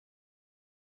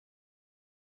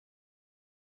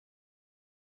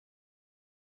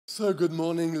So good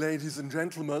morning, ladies and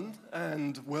gentlemen,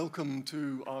 and welcome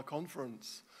to our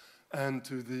conference and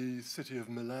to the city of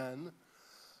Milan.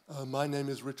 My name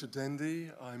is Richard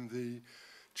Dendy. I'm the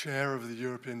chair of the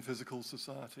European Physical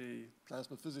Society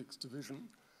Plasma Physics Division.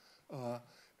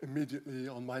 Immediately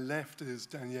on my left is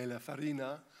Daniela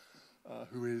Farina,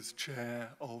 who is chair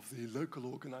of the local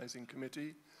organizing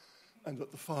committee. And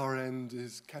at the far end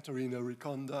is Caterina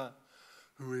Riconda,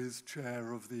 who is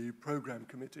chair of the program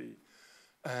committee.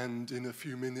 And in a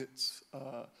few minutes,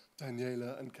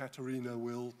 Daniela and Caterina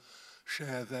will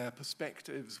share their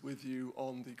perspectives with you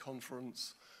on the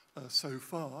conference so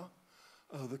far.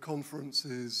 The conference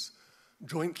is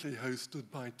jointly hosted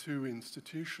by two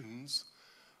institutions.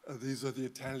 These are the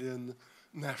Italian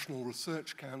National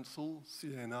Research Council,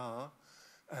 CNR,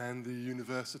 and the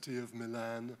University of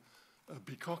Milan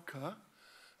Bicocca.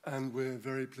 And we're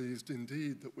very pleased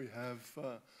indeed that we have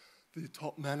the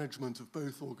top management of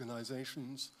both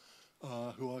organizations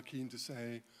who are keen to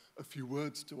say a few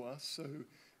words to us. So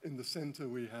in the center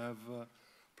we have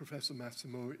Professor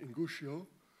Massimo Inguscio,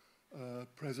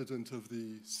 president of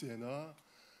the CNR,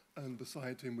 and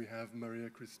beside him we have Maria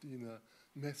Cristina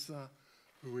Messa,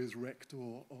 who is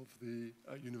rector of the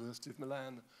University of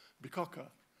Milan Bicocca.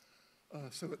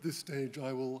 So at this stage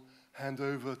I will hand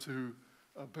over to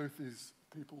both these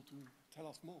people to tell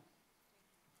us more.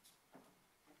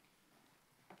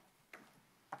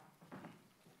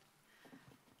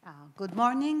 Good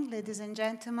morning, ladies and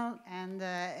gentlemen, and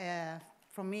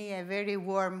for me a very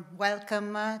warm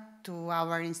welcome to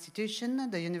our institution,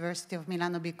 the University of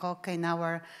Milano Bicocca, in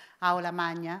our Aula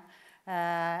Magna.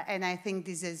 And I think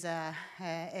this is,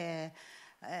 I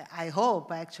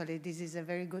hope actually, this is a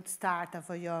very good start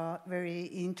for your very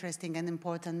interesting and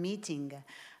important meeting.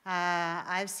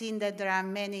 I've seen that there are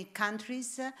many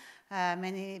countries,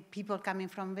 many people coming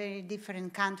from very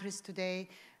different countries today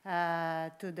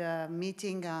to the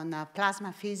meeting on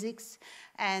plasma physics,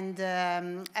 and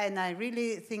I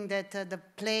really think that the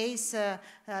place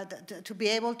to be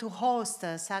able to host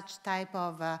such type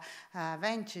of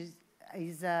ventures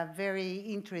is very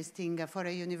interesting for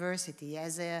a university,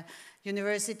 as a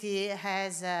university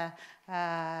has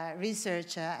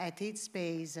research at its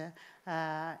base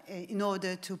in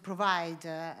order to provide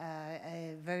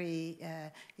a very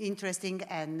interesting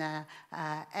and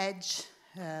edge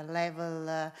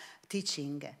level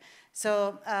teaching.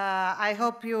 So I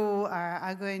hope you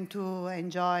are going to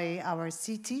enjoy our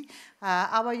city.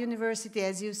 Our university,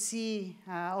 as you see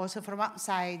also from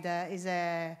outside, is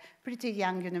a pretty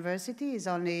young university. It's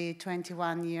only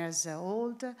 21 years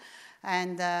old.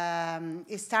 And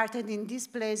it started in this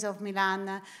place of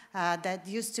Milan that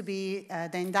used to be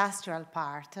the industrial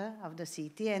part of the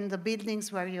city, and the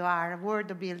buildings where you are were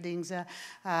the buildings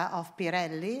of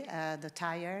Pirelli, the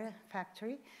tire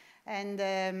factory. And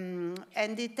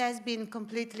it has been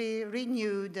completely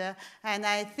renewed, and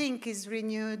I think is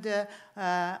renewed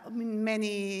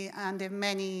under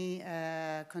many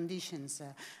conditions.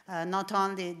 Not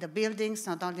only the buildings,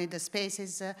 not only the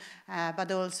spaces,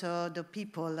 but also the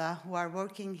people who are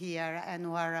working here and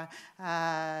who are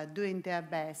doing their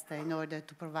best in order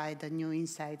to provide new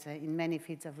insights in many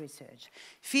fields of research.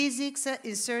 Physics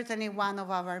is certainly one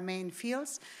of our main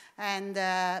fields, and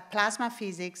plasma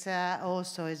physics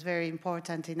also is very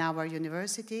important in our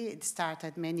university. It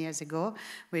started many years ago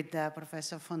with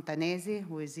Professor Fontanesi,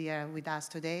 who is here with us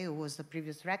today, who was the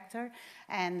previous rector,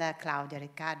 and Claudia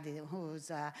Riccardi, who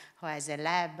has a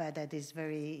lab that is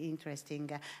very interesting.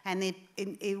 And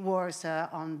it works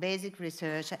on basic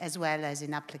research as well as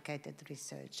in applied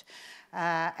research.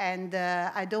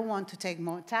 I don't want to take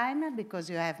more time because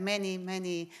you have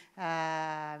many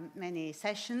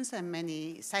sessions and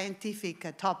many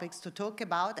scientific topics to talk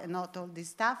about, and not all this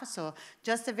stuff. So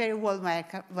just a very warm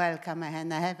welcome,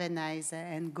 and have a nice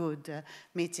and good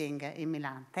meeting in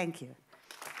Milan. Thank you.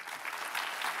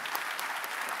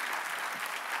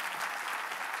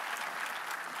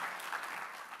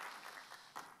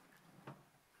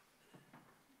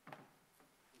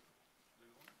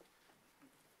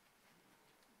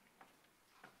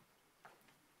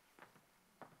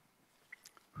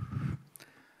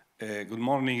 Good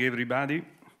morning, everybody.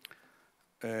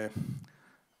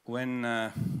 When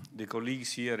the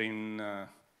colleagues here in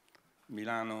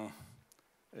Milano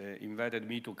invited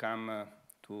me to come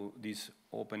to this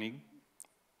opening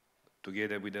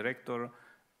together with the rector,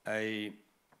 I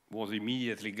was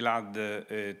immediately glad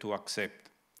to accept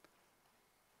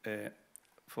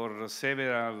for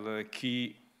several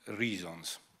key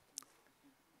reasons.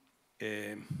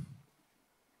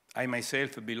 I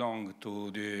myself belong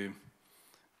to the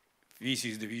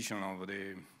Physics division of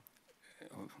the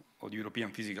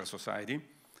European Physical Society,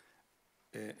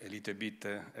 a little bit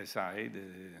aside,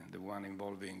 the one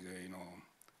involving,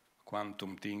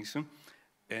 quantum things.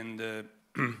 And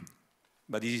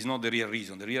but this is not the real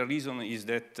reason. The real reason is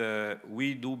that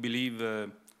we do believe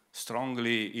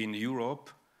strongly in Europe,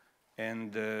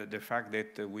 and the fact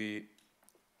that we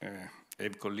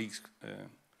have colleagues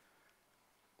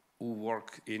who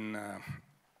work in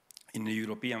the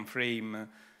European frame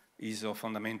is of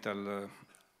fundamental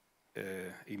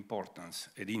importance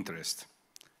and interest.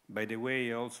 By the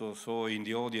way, I also saw in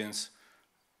the audience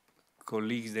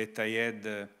colleagues that I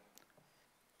had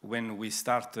when we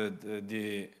started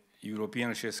the European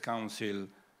Research Council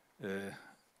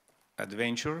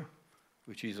adventure,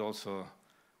 which is also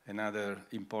another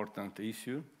important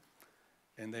issue.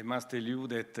 And I must tell you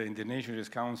that in the National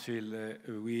Research Council,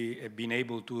 we have been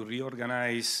able to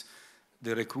reorganize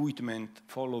the recruitment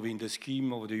following the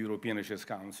scheme of the European Research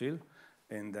Council,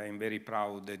 and I'm very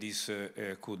proud that this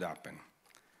could happen.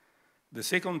 The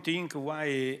second thing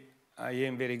why I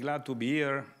am very glad to be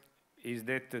here is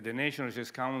that the National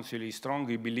Research Council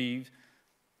strongly believes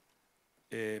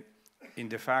in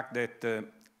the fact that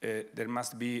there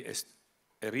must be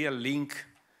a real link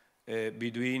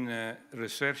between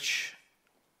research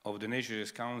of the National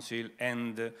Research Council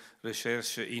and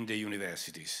research in the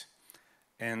universities.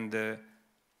 And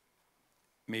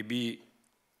maybe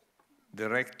the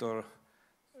rector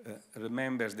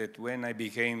remembers that when I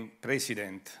became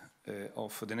president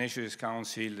of the National Research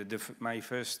Council, my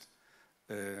first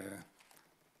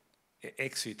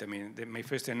exit, my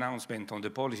first announcement on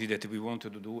the policy that we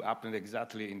wanted to do happened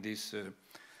exactly in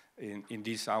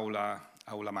this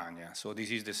Aula Magna. So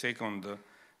this is the second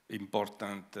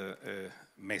important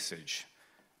message,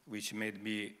 which made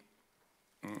me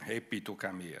happy to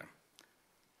come here.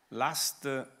 Last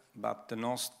but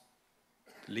not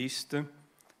least,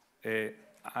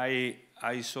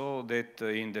 I saw that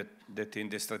in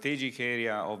the strategic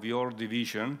area of your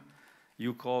division,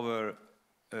 you cover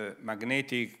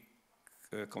magnetic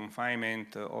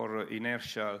confinement or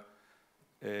inertial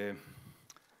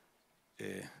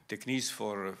techniques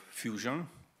for fusion,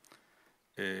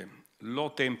 low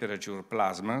temperature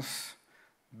plasmas,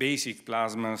 basic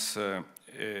plasmas,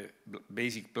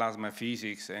 basic plasma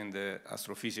physics and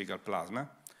astrophysical plasma.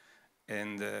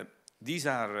 And these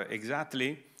are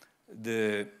exactly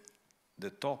the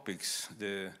topics,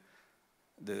 the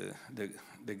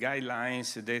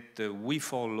guidelines that we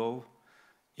follow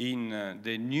in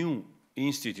the new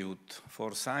Institute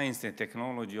for Science and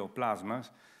Technology of Plasmas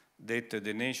that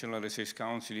the National Research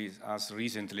Council has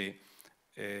recently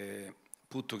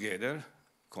put together,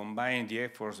 combine the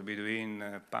efforts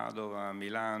between Padova,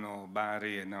 Milano,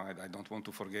 Bari, and now I don't want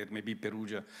to forget, maybe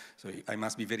Perugia, so I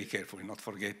must be very careful in not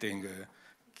forgetting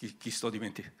chi sto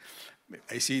dimenticando.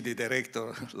 I see the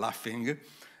director laughing.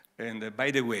 And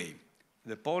by the way,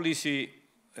 the policy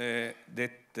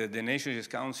that the National Research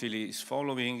Council is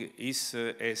following is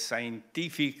a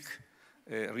scientific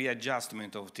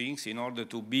readjustment of things in order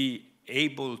to be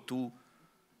able to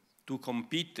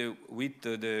compete with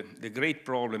the great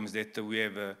problems that we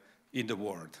have in the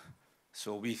world.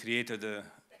 So we created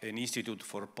an Institute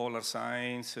for Polar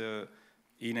Science.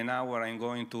 In an hour, I'm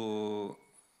going to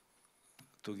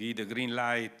give the green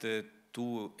light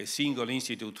to a single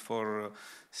institute for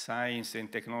science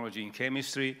and technology in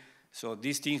chemistry. So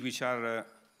these things which are,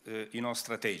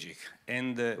 strategic.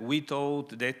 And we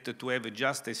thought that to have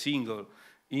just a single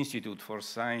institute for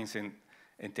science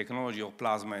and technology of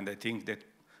plasma, and I think that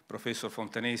Professor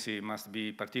Fontanesi must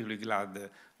be particularly glad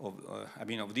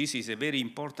of this, is a very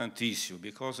important issue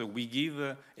because we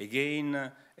give,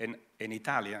 again, an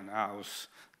Italian house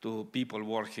to people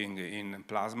working in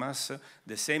plasmas. At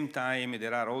the same time,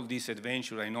 there are all these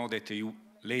adventures. I know that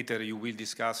later you will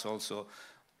discuss also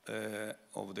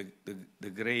of the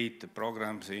great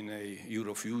programs in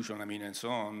Eurofusion, and so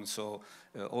on. So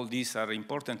all these are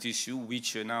important issues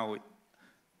which now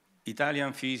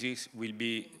Italian physics will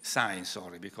be science,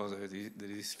 because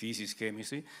there is physics,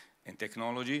 chemistry, and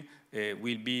technology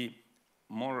will be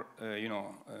more,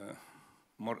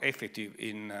 more effective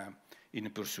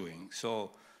in pursuing.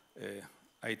 So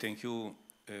I thank you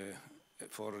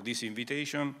for this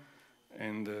invitation,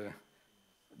 and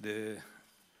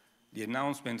the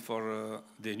announcement for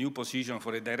the new position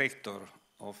for a director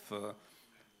of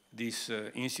this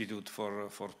Institute for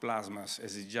Plasmas,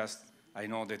 as it just, I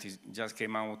know that it just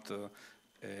came out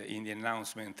in the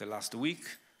announcement last week.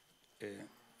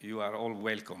 You are all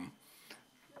welcome.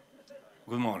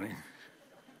 Good morning.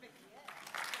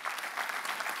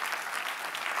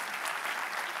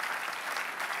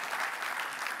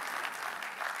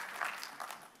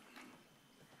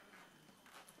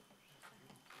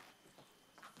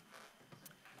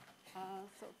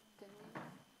 So can we...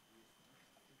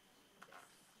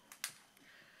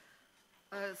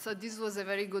 So this was a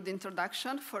very good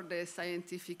introduction for the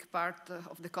scientific part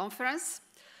of the conference.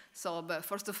 So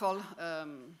first of all,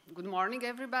 good morning,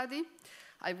 everybody.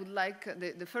 I would like,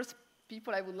 the first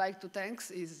people I would like to thank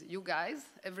is you guys,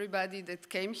 everybody that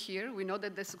came here. We know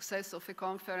that the success of a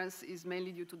conference is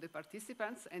mainly due to the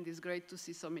participants, and it's great to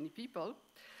see so many people.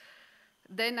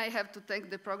 Then I have to thank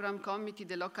the program committee,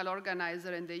 the local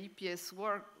organizer, and the EPS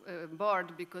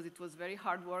board, because it was very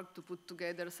hard work to put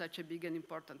together such a big and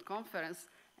important conference.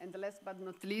 And last but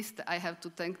not least, I have to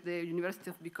thank the University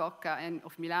of Bicocca and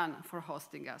of Milan for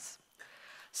hosting us.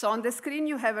 So on the screen,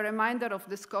 you have a reminder of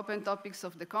the scope and topics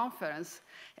of the conference,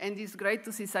 and it's great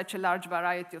to see such a large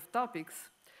variety of topics.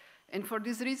 And for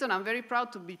this reason, I'm very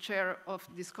proud to be chair of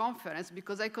this conference,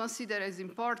 because I consider it as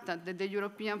important that the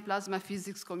European plasma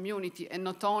physics community, and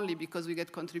not only because we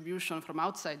get contribution from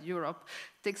outside Europe,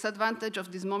 takes advantage of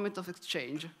this moment of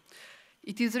exchange.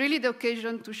 It is really the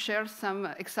occasion to share some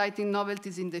exciting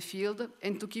novelties in the field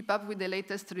and to keep up with the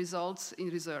latest results in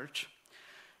research.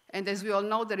 And as we all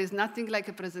know, there is nothing like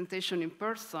a presentation in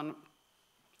person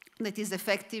that is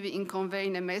effective in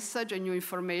conveying a message and new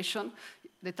information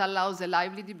that allows a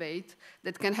lively debate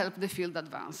that can help the field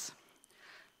advance.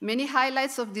 Many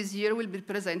highlights of this year will be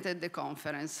presented at the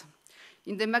conference.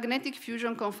 In the magnetic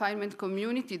fusion confinement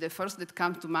community, the first that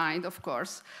come to mind, of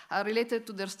course, are related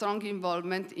to their strong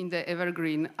involvement in the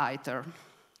evergreen ITER.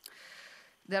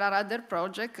 There are other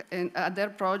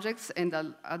projects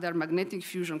and other magnetic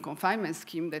fusion confinement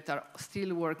schemes that are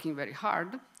still working very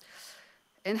hard.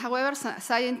 And however,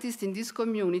 scientists in this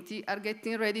community are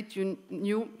getting ready to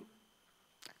new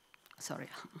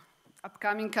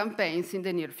upcoming campaigns in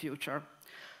the near future.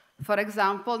 For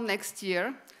example, next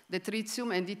year, the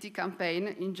tritium and DT campaign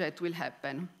in JET will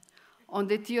happen. On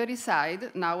the theory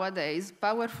side, nowadays,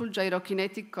 powerful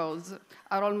gyrokinetic codes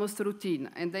are almost routine,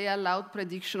 and they allow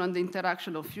prediction on the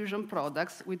interaction of fusion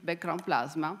products with background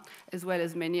plasma, as well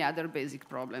as many other basic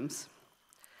problems.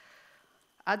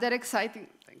 Other exciting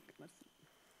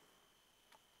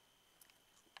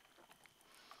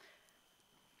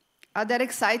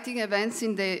events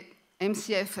in the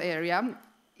MCF area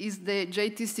is the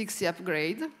JT60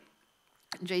 upgrade,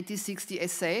 JT60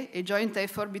 SA, a joint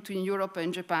effort between Europe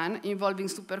and Japan involving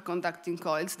superconducting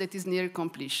coils that is near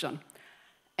completion.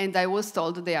 And I was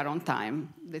told they are on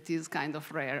time. That is kind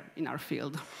of rare in our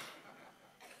field.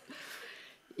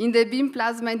 In the beam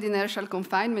plasma and inertial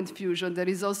confinement fusion, there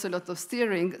is also a lot of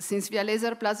steering, since via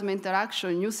laser plasma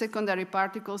interaction, new secondary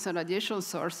particles and radiation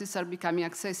sources are becoming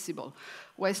accessible,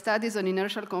 while studies on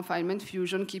inertial confinement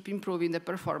fusion keep improving the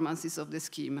performances of the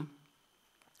scheme.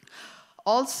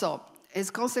 Also, as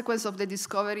a consequence of the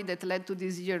discovery that led to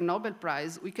this year's Nobel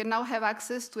Prize, we can now have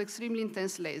access to extremely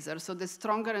intense lasers, so that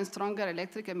stronger and stronger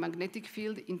electric and magnetic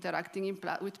field interacting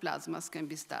with plasmas can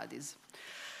be studied.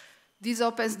 This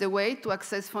opens the way to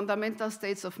access fundamental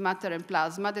states of matter and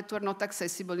plasma that were not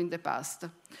accessible in the past.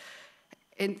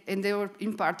 And they were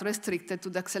in part restricted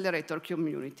to the accelerator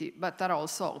community, but are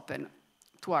also open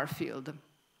to our field.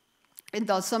 It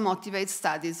also motivates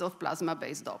studies of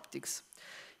plasma-based optics.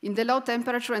 In the low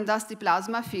temperature and dusty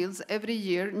plasma fields, every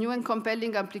year, new and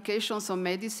compelling applications on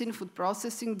medicine, food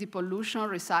processing, depollution,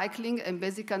 recycling, and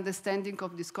basic understanding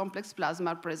of this complex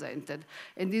plasma are presented.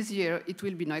 And this year, it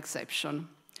will be no exception.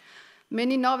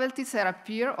 Many novelties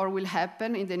appear or will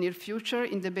happen in the near future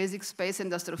in the basic space and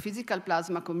astrophysical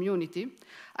plasma community.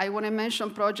 I want to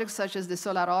mention projects such as the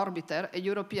Solar Orbiter, a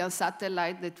European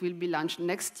satellite that will be launched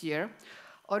next year,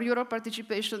 or Europe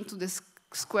participation to the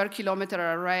Square Kilometer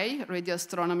Array Radio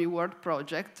Astronomy World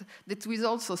Project that will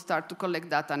also start to collect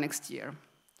data next year.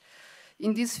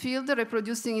 In this field,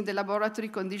 reproducing in the laboratory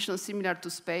conditions similar to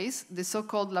space, the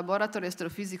so-called laboratory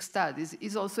astrophysics studies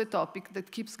is also a topic that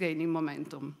keeps gaining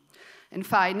momentum. And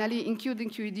finally, including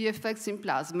QED effects in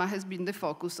plasma has been the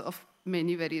focus of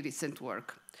many very recent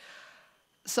work.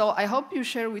 So I hope you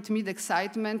share with me the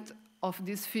excitement of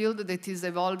this field that is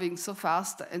evolving so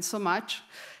fast and so much,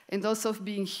 and also of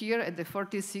being here at the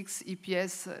 46th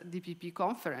EPS DPP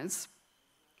conference.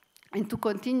 And to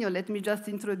continue, let me just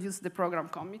introduce the program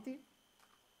committee.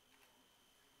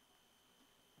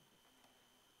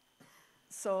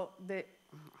 So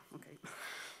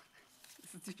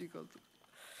it's difficult.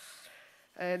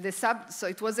 So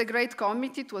it was a great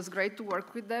committee. It was great to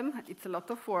work with them. It's a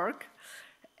lot of work.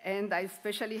 And I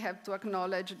especially have to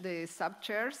acknowledge the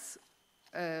sub-chairs,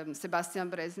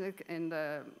 Sebastian Bresnik and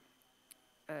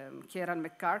Kieran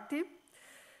McCarthy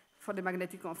for the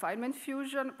magnetic confinement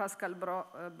fusion, Pascal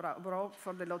Bro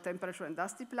for the low temperature and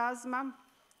dusty plasma,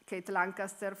 Kate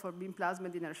Lancaster for beam plasma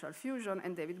and inertial fusion,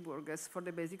 and David Burgess for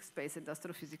the basic space and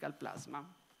astrophysical plasma.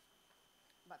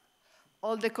 But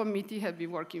all the committee have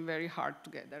been working very hard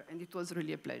together, and it was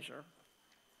really a pleasure.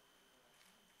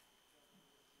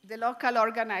 The local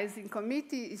organizing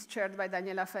committee is chaired by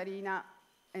Daniela Farina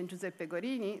and Giuseppe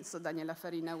Gorini. So Daniela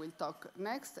Farina will talk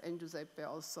next, and Giuseppe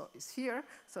also is here.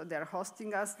 So they're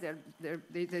hosting us.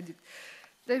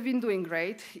 They've been doing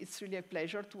great. It's really a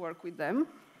pleasure to work with them.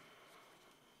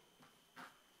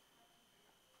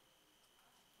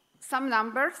 Some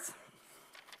numbers.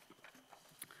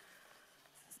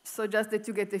 So just that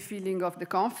you get a feeling of the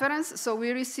conference. So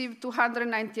we received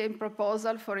 298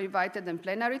 proposals for invited and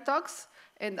plenary talks,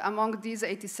 and among these,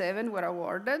 87 were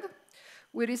awarded.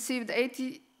 We received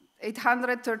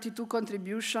 832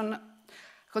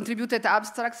 contributed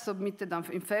abstracts submitted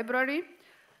in February.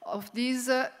 Of these,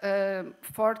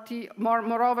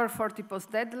 moreover, 40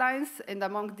 post-deadlines, and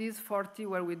among these, 40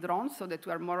 were withdrawn, so that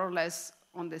we are more or less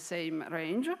on the same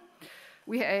range.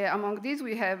 Among these,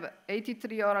 we have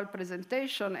 83 oral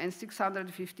presentations and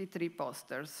 653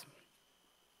 posters.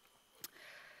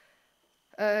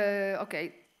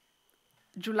 Okay,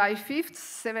 July 5th,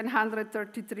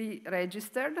 733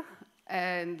 registered,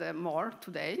 and more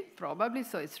today, probably,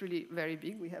 so it's really very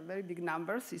big. We have very big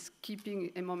numbers. It's keeping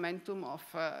a momentum of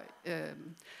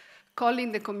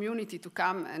calling the community to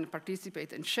come and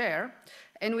participate and share,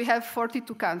 and we have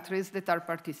 42 countries that are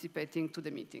participating to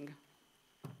the meeting.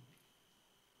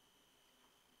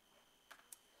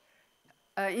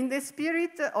 In the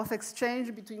spirit of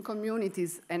exchange between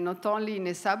communities, and not only in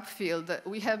a subfield,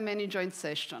 we have many joint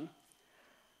sessions.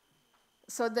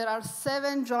 So there are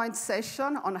 7 joint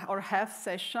sessions or half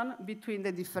sessions between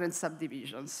the different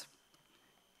subdivisions.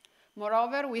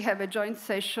 Moreover, we have a joint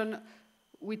session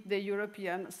with the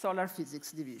European Solar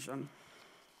Physics Division.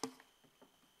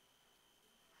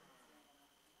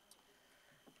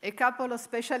 A couple of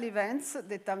special events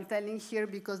that I'm telling here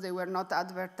because they were not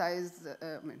advertised.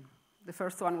 The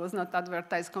first one was not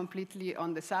advertised completely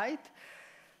on the site.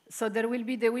 So there will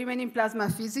be the Women in Plasma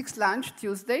Physics lunch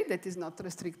Tuesday that is not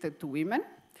restricted to women.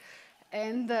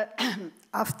 And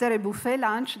after a buffet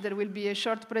lunch, there will be a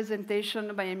short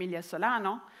presentation by Emilia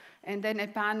Solano, and then a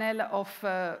panel of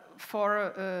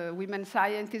 4 women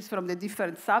scientists from the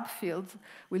different subfields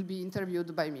will be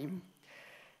interviewed by me.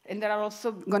 And there are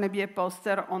also going to be a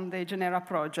poster on the Genera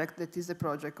project, that is a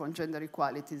project on gender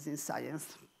equalities in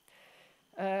science.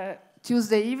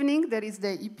 Tuesday evening, there is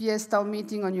the EPS town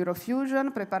meeting on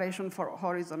Eurofusion, preparation for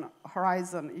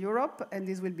Horizon Europe, and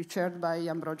this will be chaired by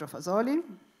Ambrogio Fasoli.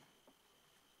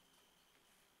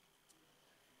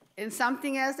 And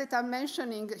something else that I'm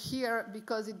mentioning here,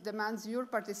 because it demands your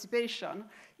participation,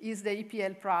 is the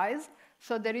EPL prize.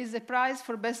 So there is a prize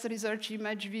for best research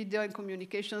image, video, and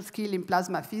communication skill in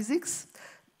plasma physics.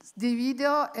 The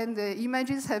video and the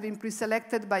images have been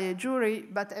pre-selected by a jury,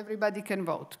 but everybody can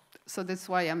vote. So that's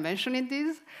why I'm mentioning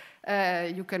this.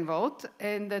 You can vote,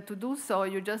 and to do so,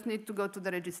 you just need to go to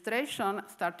the registration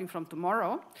starting from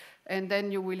tomorrow, and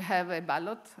then you will have a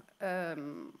ballot,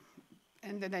 and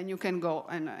then you can go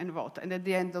and vote. And at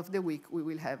the end of the week, we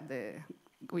will have the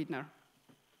winner.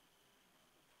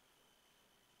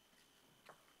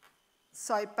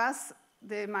 So I pass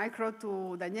the micro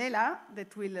to Daniela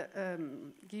that will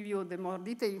give you the more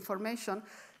detailed information.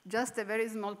 Just a very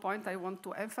small point I want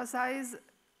to emphasize.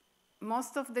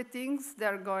 Most of the things,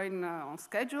 they're going on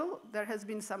schedule. There has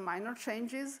been some minor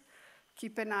changes.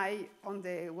 Keep an eye on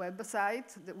the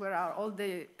website where all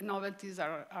the novelties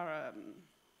are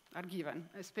given,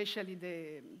 especially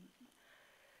the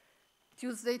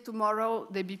Tuesday, tomorrow,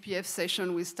 the BPF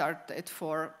session will start at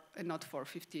 4 and not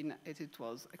 4:15 as it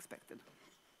was expected.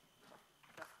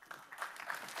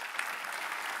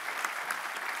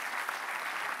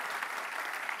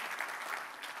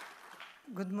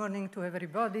 Good morning to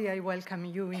everybody. I welcome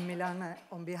you in Milan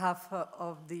on behalf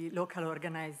of the local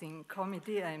organizing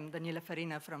committee. I'm Daniela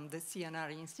Farina from the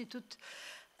CNR Institute,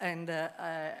 and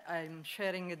I'm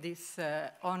sharing this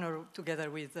honor together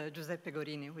with Giuseppe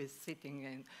Gorini, who is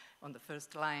sitting on the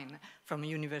first line from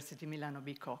Università di Milano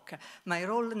Bicocca. My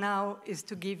role now is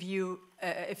to give you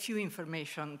a few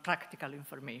information, practical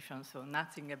information, so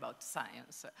nothing about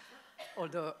science,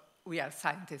 although we are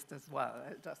scientists as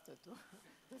well, just to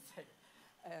say.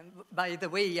 By the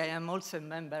way, I am also a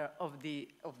member of the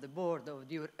board of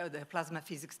the Plasma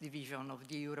Physics Division of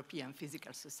the European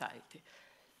Physical Society.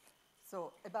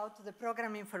 So about the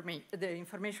program the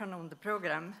information on the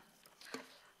program,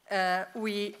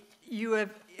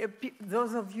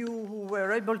 those of you who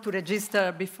were able to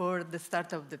register before the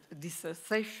start of this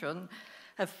session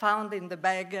have found in the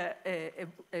bag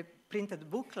a printed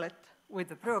booklet with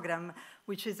the program,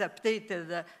 which is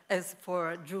updated as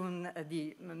for June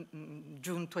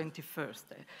 21st.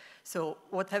 So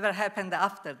whatever happened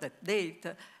after that date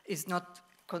is not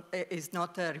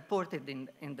reported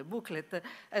in the booklet.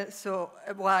 So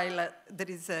while there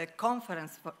is a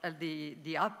conference, for,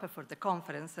 the app for the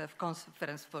conference,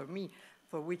 Conference for Me,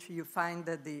 for which you find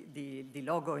the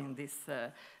logo in this,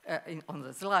 on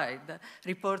the slide,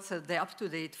 reports the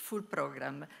up-to-date full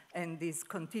program and is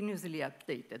continuously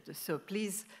updated. So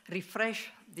please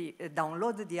refresh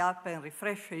download the app and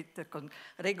refresh it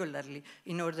regularly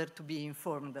in order to be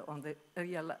informed on the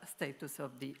real status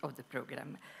of the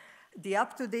program. The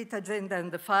up-to-date agenda and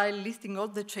the file listing all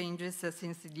the changes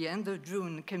since the end of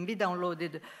June can be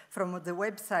downloaded from the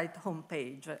website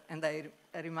homepage, and I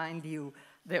remind you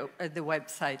the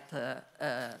website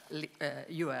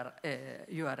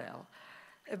URL.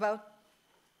 About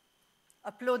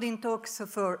uploading talks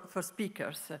for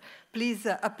speakers. Please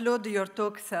upload your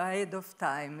talks ahead of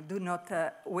time. Do not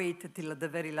wait till the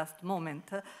very last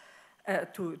moment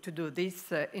to do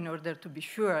this in order to be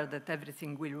sure that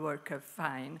everything will work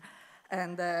fine.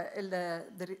 And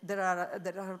there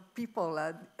are people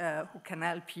who can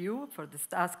help you for this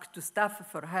task, to staff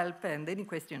for help and any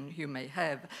question you may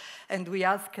have. And we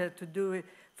ask to do it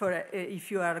for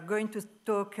if you are going to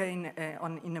talk in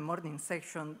a morning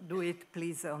section, do it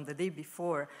please on the day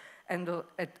before, and on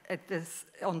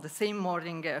the same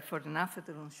morning for an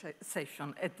afternoon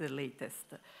session at the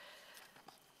latest.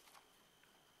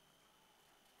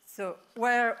 So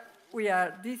where we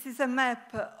are, this is a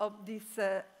map of this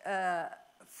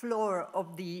floor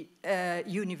of the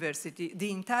university.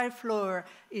 The entire floor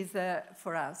is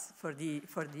for us,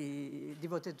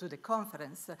 devoted to the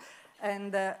conference.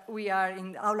 And we are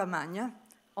in Aula Magna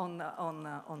on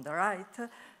the right.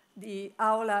 The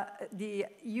aula, the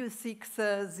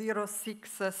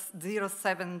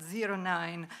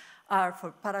U6060709 are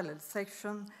for parallel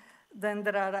section. Then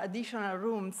there are additional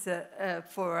rooms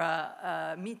for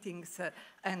meetings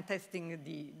and testing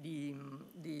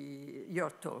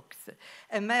your talks.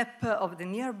 A map of the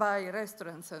nearby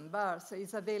restaurants and bars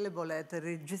is available at the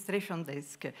registration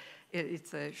desk.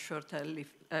 It's a short,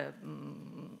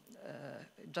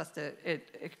 just a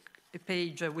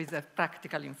page with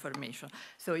practical information.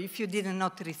 So if you did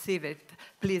not receive it,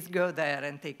 please go there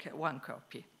and take one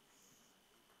copy.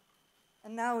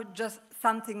 And now just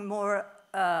something more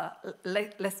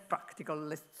less practical,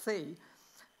 let's say.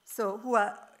 So who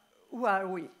are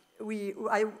we?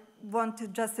 I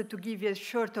want just to give you a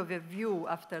short overview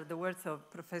after the words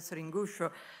of Professor Inguscio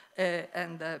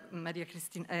and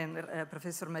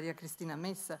Professor Maria Cristina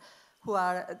Messa, who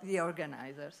are the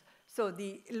organizers. So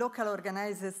the local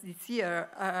organizers this year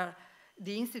are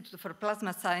the Institute for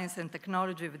Plasma Science and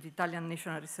Technology of the Italian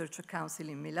National Research Council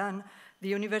in Milan, the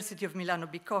University of Milano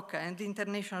Bicocca, and the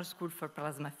International School for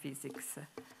Plasma Physics.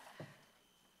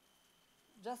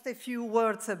 Just a few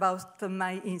words about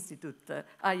my institute,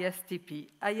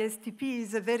 ISTP. ISTP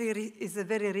is a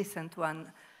very recent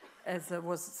one, as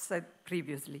was said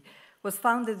previously. It was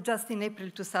founded just in April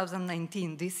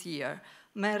 2019, this year,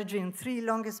 merging 3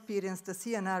 long-experienced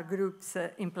CNR groups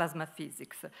in plasma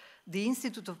physics. The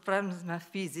Institute of Plasma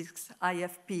Physics,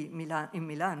 IFP in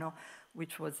Milano,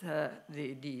 which was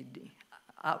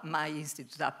my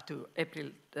institute up to April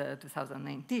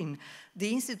 2019, the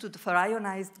Institute for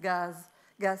Ionized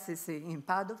Gases in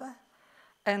Padova,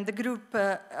 and the group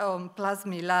on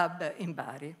Plasmi Lab in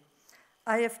Bari.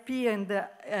 IFP and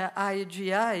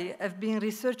IGI have been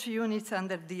research units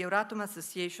under the Euratom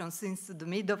Association since the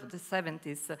mid of the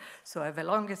 70s, so I have a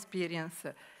long experience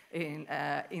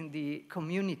in the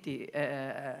community,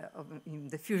 in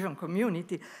the fusion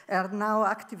community, are now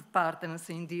active partners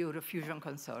in the Eurofusion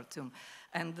Consortium,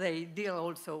 and they deal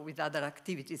also with other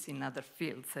activities in other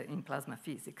fields in plasma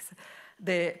physics.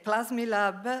 The Plasmi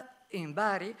Lab in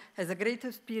Bari has a great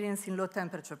experience in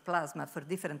low-temperature plasma for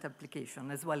different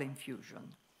applications, as well in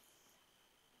fusion.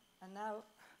 And now,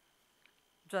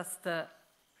 just a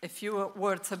few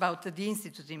words about the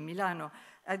Institute in Milano.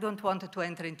 I don't want to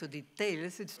enter into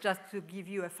details. It's just to give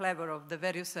you a flavor of the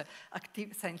various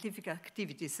scientific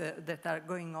activities that are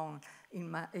going on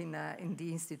in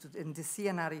the Institute, in the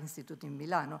CNR Institute in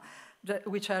Milano,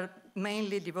 which are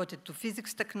mainly devoted to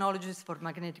physics technologies for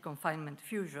magnetic confinement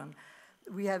fusion.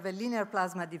 We have a linear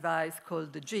plasma device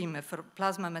called the GIM for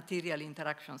plasma material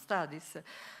interaction studies.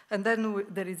 And then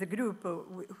there is a group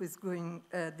who is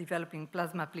developing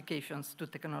plasma applications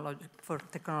for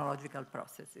technological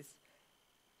processes.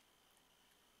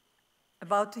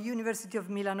 About the University of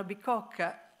Milano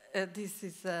Bicocca, this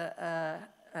is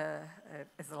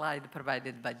a slide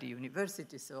provided by the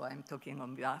university, so I'm talking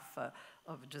on behalf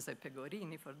of Giuseppe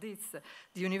Gorini for this.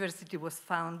 The university was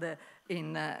founded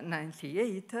in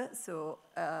 98, so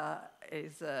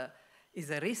is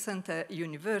a recent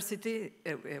university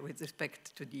with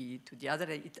respect to the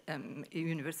other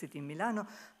university in Milano,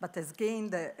 but has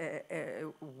gained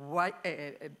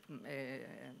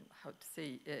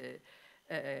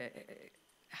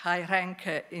high rank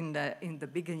in the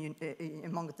big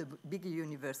among the big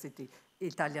university,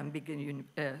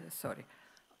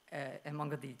 among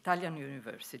the Italian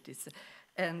universities,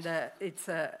 and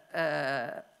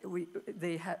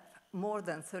they have more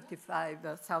than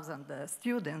 35,000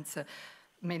 students,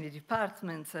 many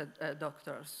departments,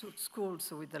 doctoral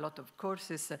schools with a lot of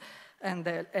courses, and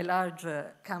a large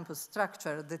campus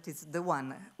structure that is the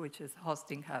one which is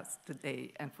hosting us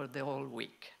today and for the whole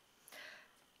week.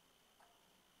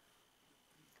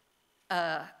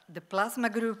 The plasma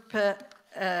group,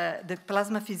 the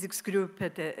plasma physics group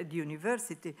at the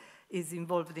university is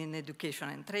involved in education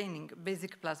and training,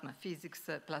 basic plasma physics,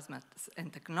 plasma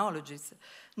and technologies,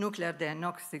 nuclear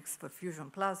diagnostics for fusion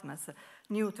plasmas,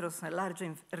 neutrons, and large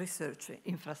research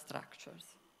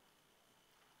infrastructures.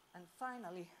 And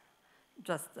finally,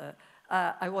 just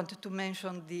I wanted to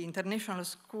mention the International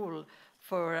School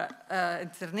for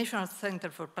International Center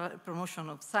for Promotion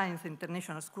of Science,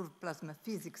 International School of Plasma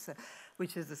Physics,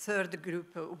 which is the third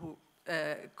group who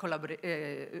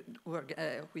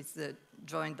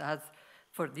joined us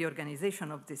for the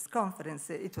organization of this conference.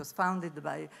 It was founded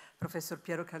by Professor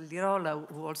Piero Caldirola,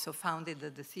 who also founded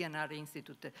the CNR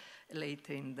Institute late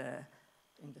in the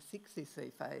 60s,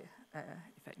 if I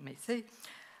may say.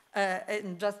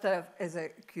 And just as a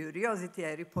curiosity,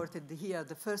 I reported here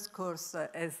the first course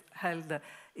held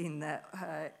in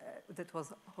that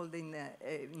was held in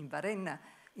Varenna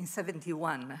in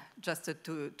 '71, just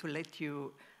to let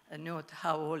you note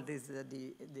how old is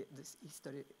the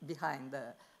history behind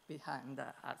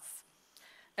us.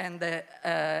 And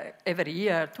every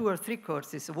year, 2 or 3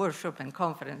 courses, workshops and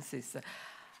conferences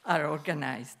are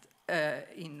organized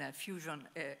in fusion,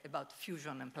 about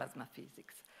fusion and plasma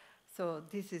physics. So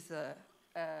this is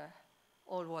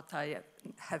all what I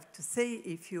have to say.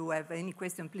 If you have any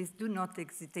question, please do not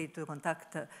hesitate to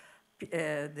contact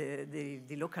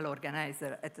the local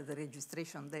organizer at the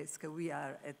registration desk. We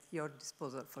are at your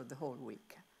disposal for the whole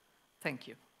week. Thank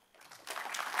you.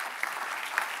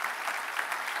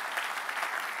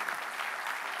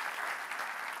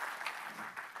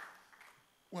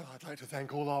 Well, I'd like to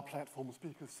thank all our platform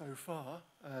speakers so far,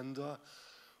 and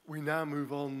we now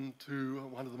move on to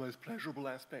one of the most pleasurable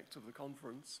aspects of the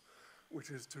conference,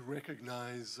 which is to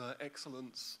recognize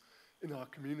excellence in our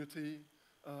community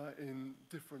in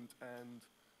different and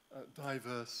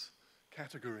diverse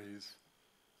categories.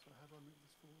 So how do I move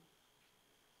this forward?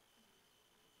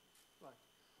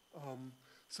 Right.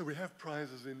 So we have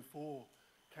prizes in 4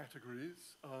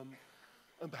 categories,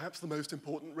 and perhaps the most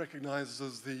important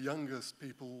recognizes the youngest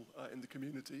people in the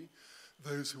community,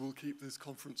 those who will keep this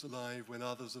conference alive when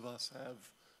others of us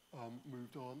have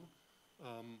moved on.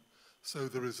 So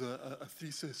there is a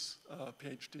thesis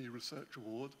PhD research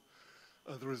award.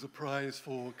 There is a prize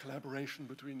for collaboration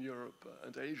between Europe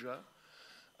and Asia.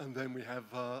 And then we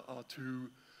have our 2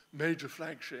 major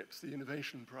flagships, the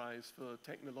Innovation Prize for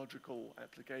Technological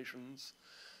Applications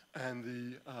and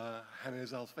the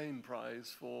Hannes Alfvén Prize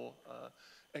for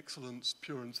Excellence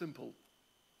Pure and Simple.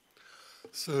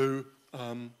 So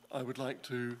I would like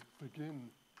to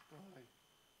begin by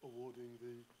awarding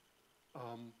the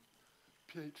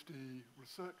PhD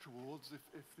Research Awards.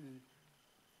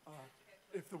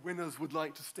 If the winners would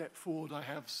like to step forward, I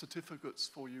have certificates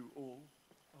for you all.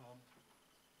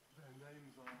 Their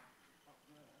names are up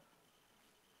there.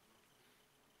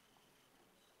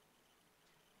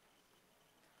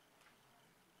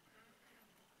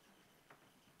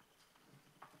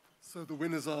 So the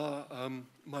winners are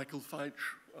Michael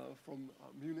Feitsch from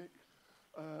Munich,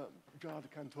 Jade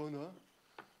Cantona,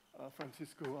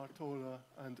 Francisco Artola,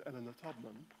 and Eleanor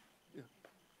Tubman. Yeah.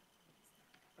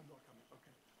 I'm not coming,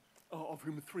 okay. Of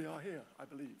whom 3 are here, I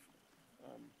believe.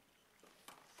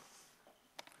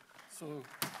 So,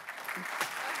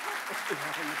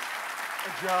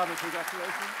 Jade,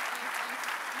 congratulations.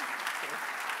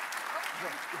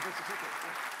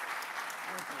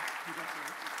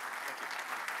 Congratulations.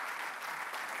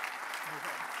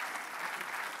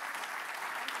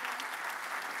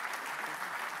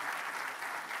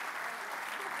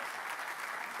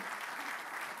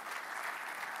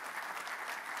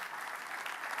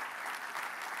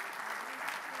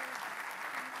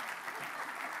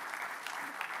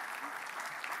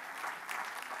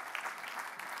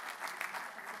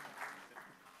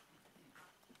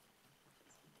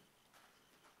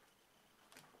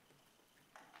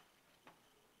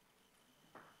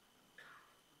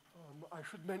 I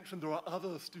should mention there are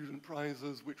other student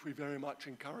prizes which we very much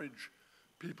encourage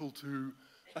people to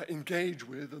engage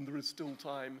with, and there is still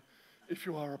time, if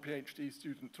you are a PhD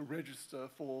student, to register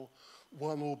for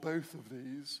one or both of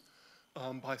these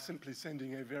by simply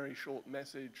sending a very short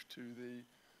message to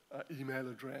the email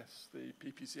address the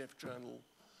PPCF journal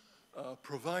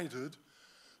provided.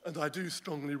 And I do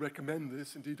strongly recommend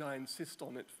this, indeed I insist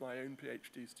on it for my own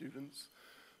PhD students,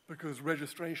 because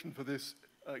registration for this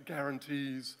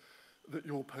guarantees that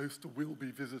your poster will be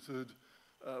visited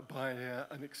by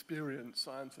an experienced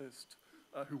scientist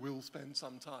who will spend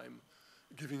some time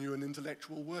giving you an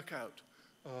intellectual workout.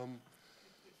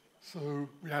 So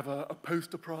we have a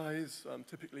poster prize.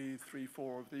 Typically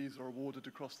 3-4 of these are awarded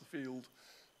across the field,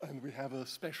 and we have a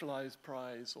specialized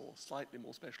prize, or slightly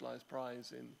more specialized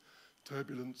prize, in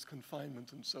turbulence,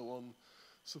 confinement, and so on,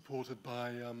 supported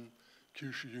by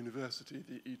Kyushu University,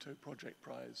 the Ito Project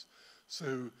Prize.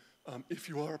 So if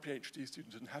you are a PhD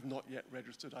student and have not yet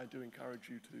registered, I do encourage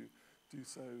you to do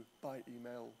so by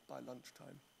email by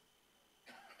lunchtime.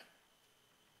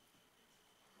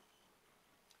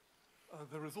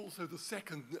 There is also the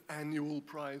second annual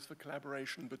prize for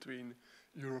collaboration between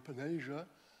Europe and Asia.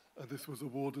 This was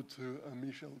awarded to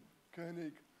Michel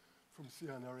Koenig from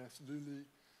CNRS Lully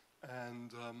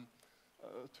and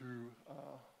to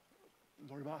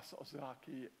Norimasa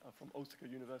Ozaki from Osaka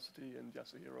University and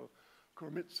Yasuhiro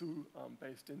Kuromitsu,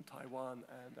 based in Taiwan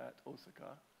and at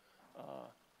Osaka.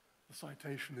 The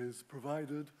citation is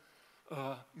provided.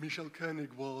 Michel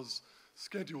Koenig was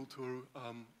scheduled to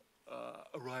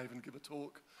arrive and give a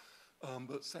talk,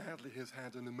 but sadly has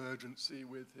had an emergency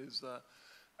with his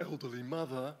elderly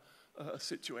mother, a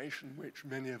situation which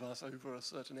many of us over a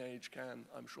certain age can,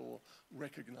 I'm sure,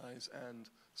 recognize and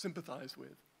sympathize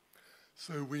with.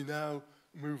 So we now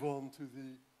move on to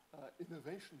the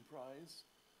Innovation Prize,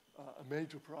 a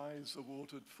major prize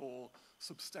awarded for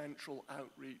substantial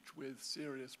outreach with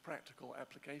serious practical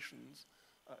applications.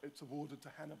 It's awarded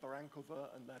to Hanna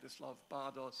Barankova and Ladislav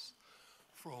Bardos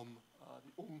from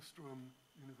the Ångström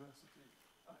University,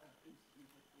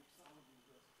 Institute of Uppsala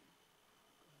University.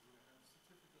 We have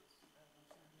certificates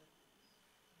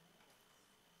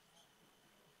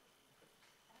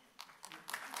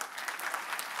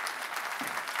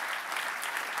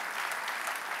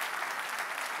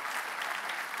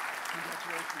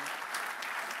Congratulations.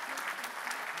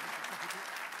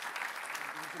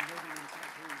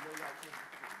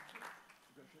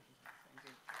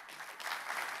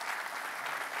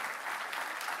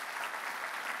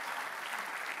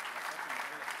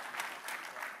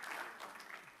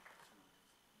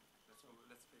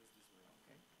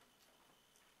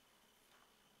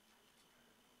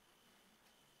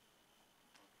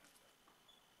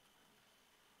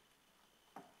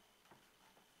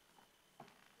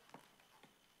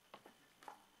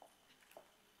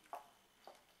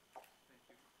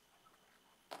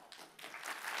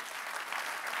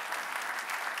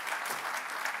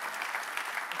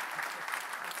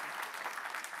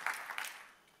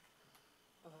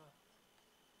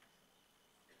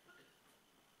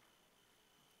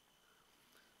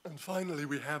 And finally,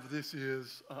 we have this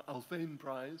year's Alfvén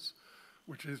Prize,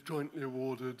 which is jointly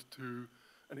awarded to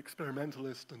an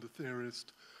experimentalist and a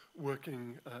theorist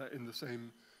working in the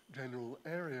same general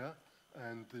area,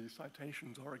 and the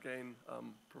citations are again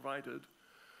provided.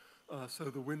 So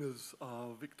the winners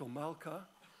are Victor Malka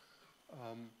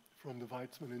from the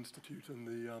Weizmann Institute and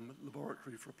the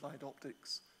Laboratory for Applied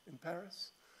Optics in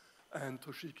Paris, and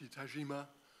Toshiki Tajima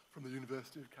from the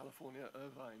University of California,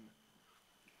 Irvine.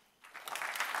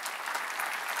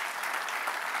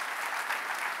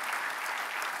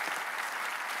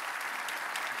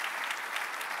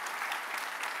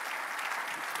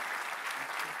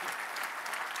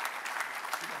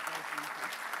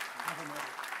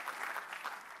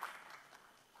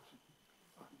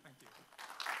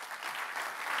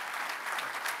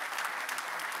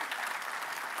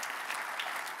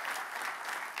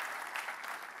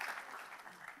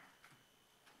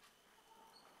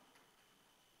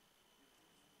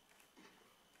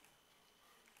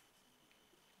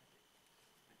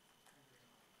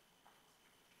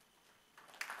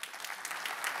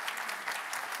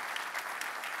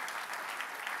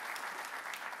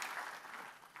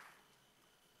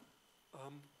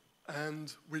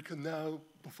 And we can now,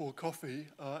 before coffee,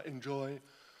 enjoy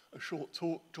a short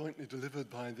talk jointly delivered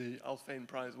by the Alfvén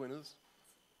Prize winners.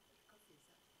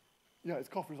 Yeah, it's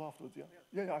coffees afterwards, yeah.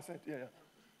 Yeah, I said, yeah.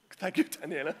 Thank you,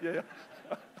 Daniela, yeah.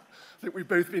 I think we've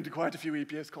both been to quite a few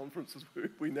EPS conferences.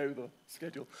 We know the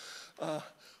schedule.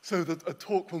 So that a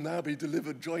talk will now be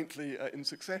delivered jointly in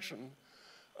succession.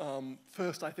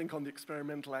 First, I think, on the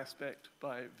experimental aspect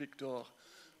by Victor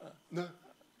No?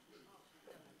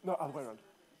 No, other way around.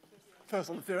 First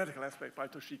on the theoretical aspect by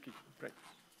Toshiki. Great.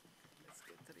 Let's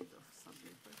get rid of some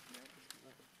paper here.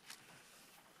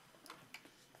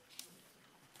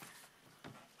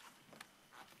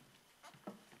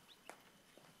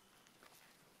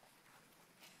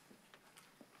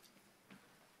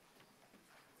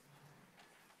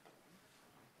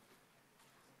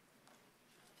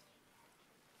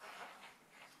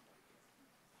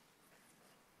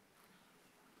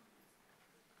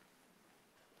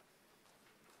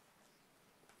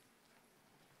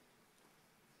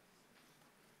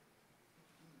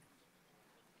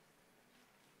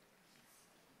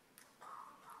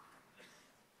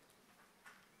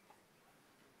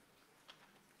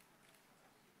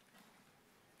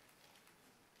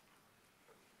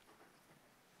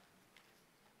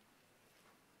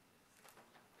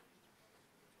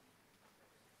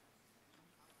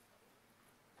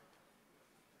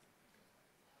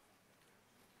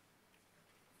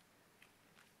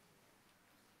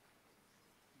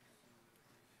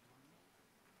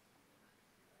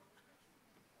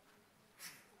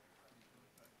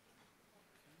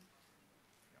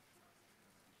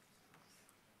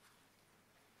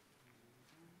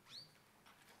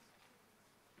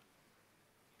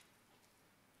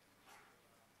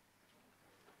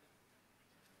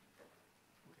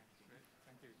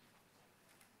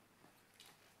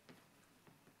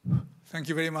 Thank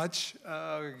you very much.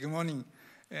 Good morning.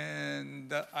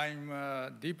 And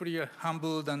I'm deeply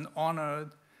humbled and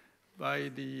honored by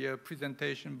the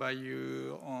presentation by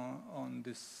you on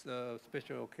this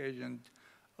special occasion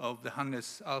of the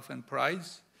Hannes Alphen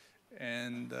Prize.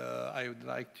 And I would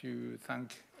like to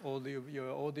thank all of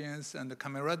your audience and the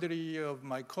camaraderie of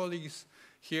my colleagues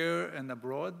here and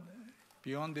abroad,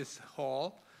 beyond this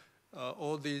hall.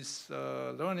 All this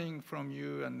learning from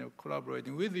you and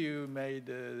collaborating with you made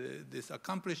this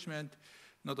accomplishment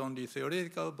not only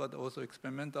theoretical but also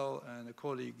experimental. And a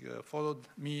colleague followed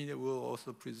me will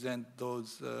also present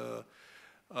those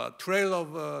trail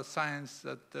of science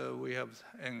that we have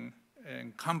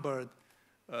encumbered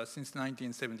since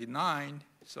 1979.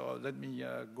 So let me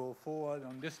go forward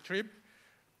on this trip.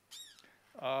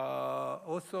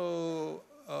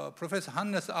 Professor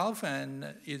Hannes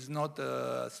Alphen is not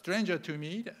a stranger to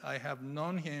me. I have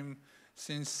known him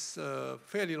since a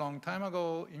fairly long time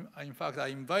ago. In fact, I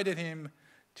invited him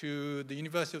to the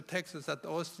University of Texas at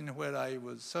Austin, where I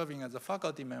was serving as a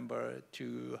faculty member,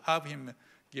 to have him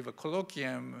give a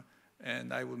colloquium,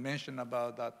 and I will mention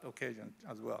about that occasion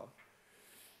as well.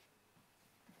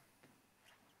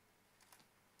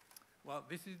 Well,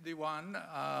 this is the one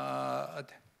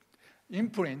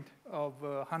imprint of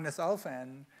Hannes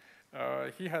Alphen.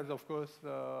 He has, of course,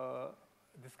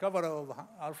 discovered of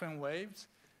Alphen waves,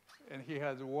 and he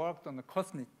has worked on the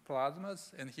cosmic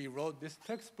plasmas, and he wrote this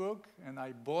textbook, and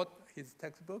I bought his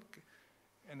textbook.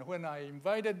 And when I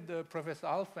invited Professor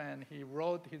Alphen, he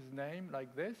wrote his name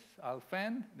like this,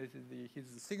 Alphen. This is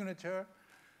his signature.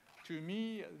 To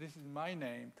me, this is my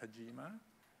name, Tajima.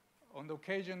 On the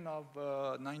occasion of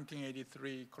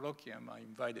 1983 colloquium, I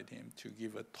invited him to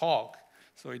give a talk.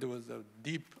 So it was a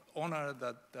deep honor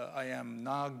that I am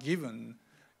now given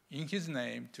in his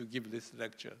name to give this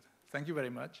lecture. Thank you very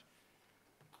much.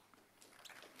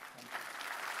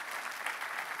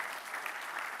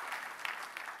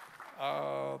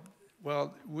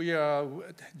 Well, we are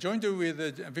joined with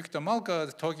Victor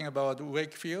Malka talking about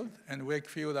wake field and wake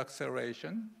field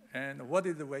acceleration. And what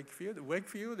is the wake field? The wake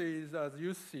field is, as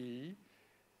you see,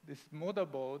 this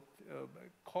motorboat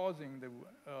causing the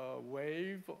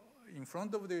wave in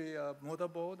front of the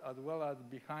motorboat as well as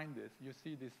behind this. You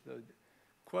see this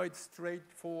quite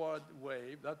straightforward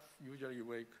wave. That's usually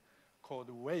called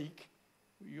wake.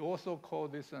 You also call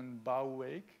this a bow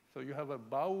wake. So you have a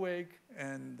bow wake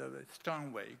and a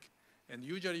stern wake. And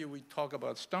usually we talk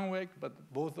about stern wake,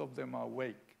 but both of them are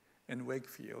wake and wake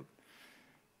field.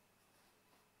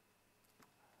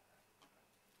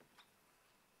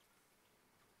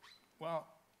 Well,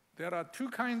 there are two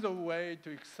kinds of ways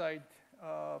to excite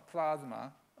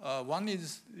plasma. One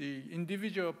is the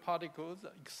individual particles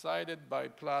excited by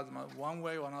plasma one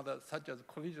way or another, such as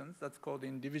collisions. That's called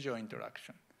individual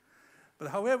interaction. But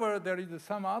however, there is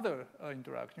some other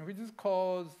interaction, which is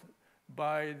caused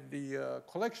by the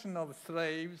collection of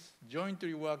slaves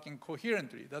jointly working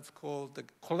coherently. That's called the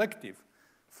collective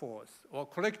force or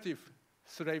collective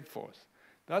slave force.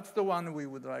 That's the one we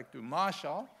would like to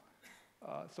marshal.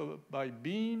 So by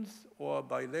beams or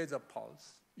by laser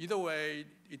pulse. Either way,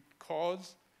 it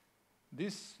causes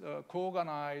this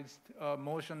co-organized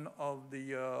motion of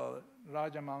the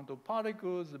large amount of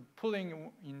particles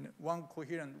pulling in one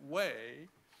coherent way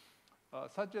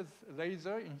such as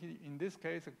laser, in this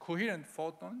case, coherent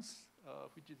photons,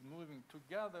 which is moving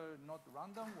together, not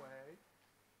random way.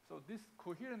 So this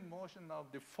coherent motion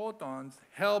of the photons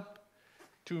help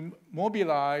to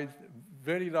mobilize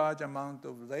very large amount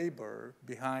of labor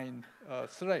behind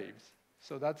slaves.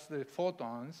 So that's the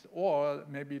photons, or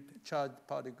maybe charged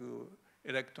particle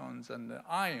electrons and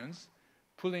ions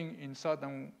pulling in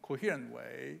certain coherent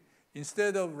way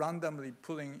instead of randomly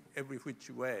pulling every which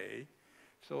way.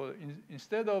 So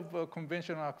instead of a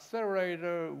conventional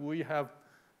accelerator, we have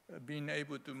been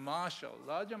able to marshal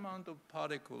large amount of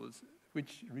particles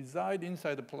which reside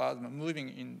inside the plasma moving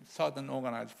in certain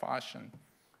organized fashion.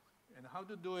 And how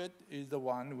to do it is the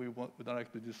one we would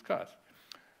like to discuss.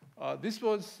 This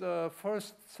was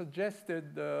first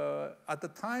suggested at the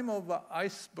time of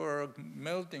iceberg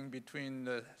melting between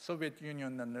the Soviet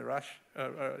Union and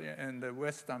and the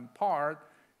western part.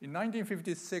 In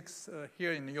 1956,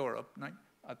 here in Europe,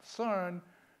 at CERN,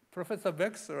 Professor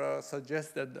Wechsler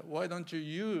suggested, why don't you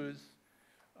use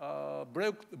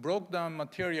broke down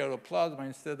material of plasma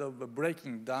instead of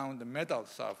breaking down the metal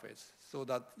surface so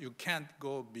that you can't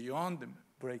go beyond the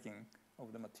breaking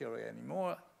of the material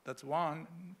anymore. That's one.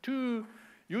 Two,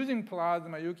 using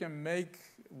plasma, you can make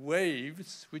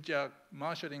waves which are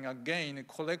marshalling again a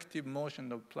collective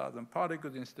motion of plasma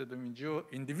particles instead of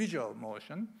individual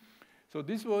motion. So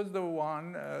this was the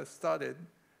one studied,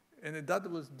 and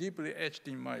that was deeply etched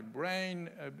in my brain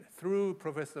through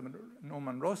Professor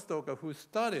Norman Rostocker, who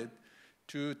studied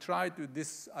to try to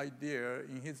this idea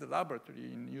in his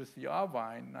laboratory in UC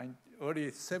Irvine, early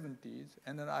 70s,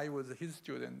 and then I was his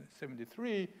student in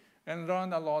 73, and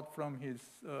learned a lot from his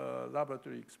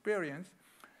laboratory experience.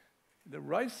 The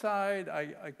right side,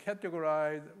 I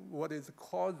categorize what is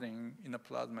causing in the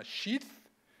plasma sheath,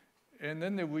 and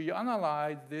then we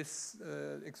analyze this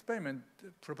experiment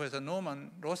Professor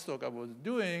Norman Rostocker was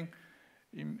doing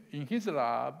in his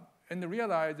lab, and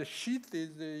realized the sheath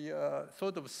is the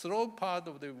sort of slow part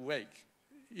of the wake.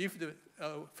 If the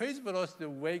phase velocity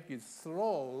of wake is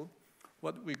slow,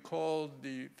 what we call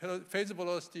the phase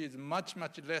velocity is much,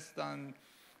 much less than,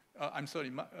 on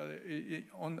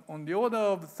the order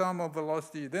of thermal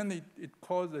velocity, then it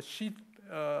causes a sheath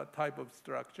type of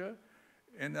structure.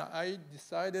 And I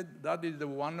decided that is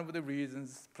one of the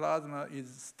reasons plasma is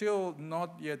still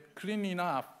not yet clean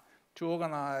enough to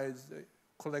organize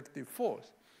collective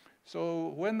force. So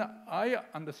when I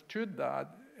understood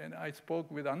that, and I spoke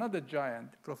with another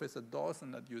giant, Professor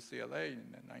Dawson at UCLA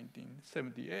in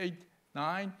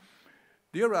 1978-9,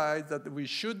 realized that we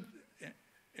should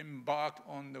embark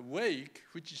on the wake,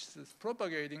 which is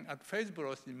propagating at phase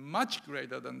velocity much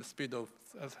greater than the speed of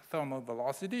thermal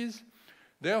velocities.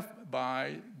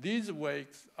 Thereby, these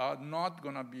wakes are not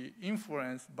going to be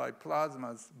influenced by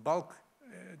plasma's bulk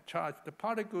charged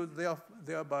particles,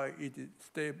 thereby it is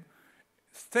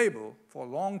stable for a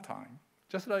long time,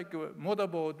 just like a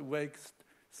motorboat wakes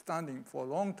standing for a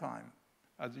long time,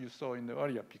 as you saw in the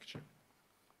earlier picture.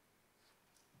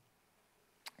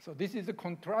 So this is a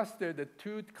contrasted the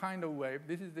two kind of wave.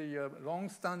 This is the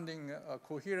long-standing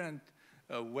coherent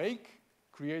wake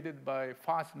created by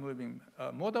fast-moving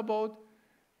motorboat.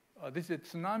 This is a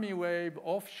tsunami wave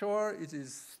offshore. It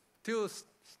is still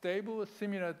stable,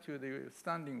 similar to the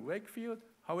standing wake field.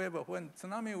 However, when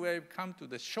tsunami wave come to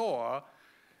the shore,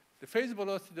 the phase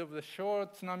velocity of the shore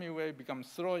tsunami wave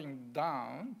becomes slowing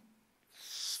down,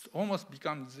 almost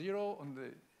becomes zero on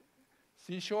the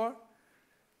seashore.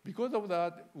 Because of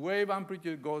that, wave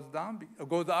amplitude goes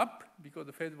up because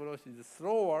the phase velocity is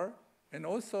slower, and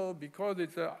also because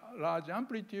it's a large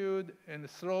amplitude and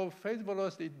slow phase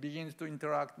velocity, it begins to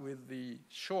interact with the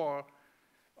shore,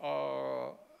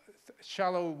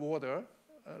 shallow water,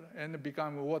 and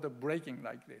become water breaking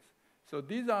like this. So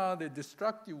these are the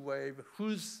destructive wave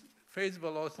whose phase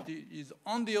velocity is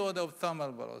on the order of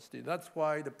thermal velocity. That's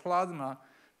why the plasma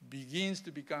begins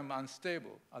to become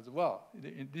unstable as well.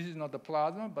 This is not the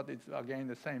plasma, but it's again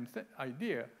the same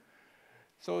idea.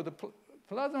 So the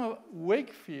plasma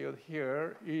wake field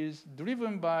here is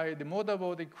driven by the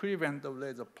motorboat equivalent of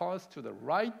laser pulse to the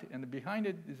right, and behind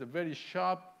it is a very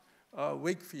sharp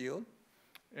wake field.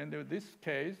 And in this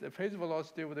case, the phase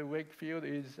velocity of the wake field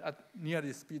is at near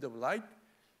the speed of light.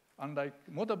 Unlike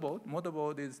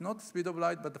motorboat is not speed of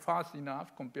light, but fast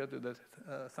enough compared to the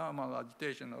thermal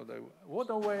agitation of the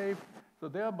water wave. So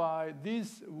thereby,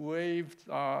 these waves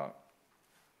are,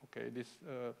 okay, this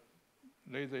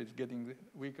laser is getting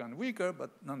weaker and weaker, but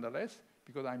nonetheless,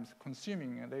 because I'm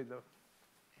consuming a laser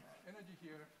energy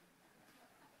here.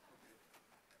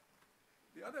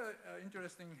 The other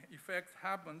interesting effect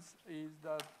happens is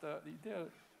that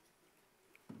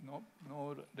no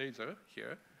laser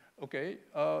here. okay,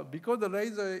 because the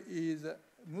laser is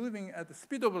moving at the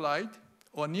speed of light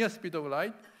or near speed of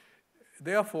light,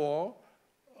 therefore,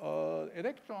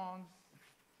 electrons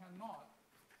cannot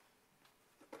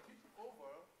tip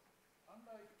over,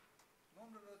 unlike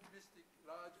non-relativistic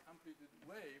large amplitude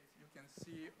waves you can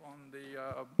see on the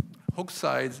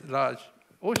Hawkeside's large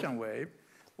ocean wave.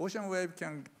 Ocean wave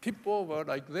can tip over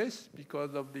like this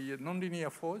because of the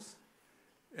nonlinear force,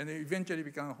 and eventually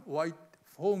become white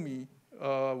foamy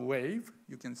wave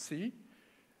you can see.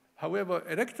 However,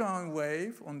 electron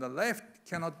wave on the left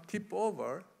cannot tip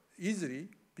over easily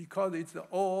because it's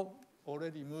all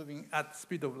already moving at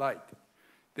speed of light.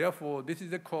 Therefore, this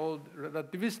is called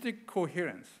relativistic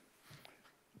coherence.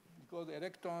 Because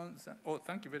electrons, oh,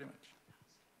 thank you very much.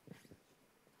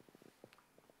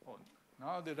 Oh,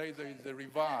 now the laser is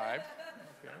revived.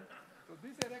 Okay. So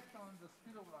these electrons, the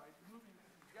speed of light, moving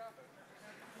together.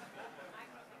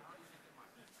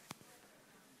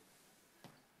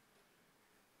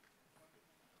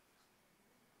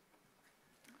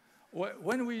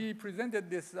 When we presented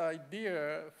this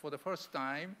idea for the first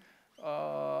time,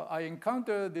 I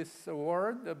encountered this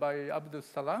word by Abdus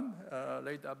Salam,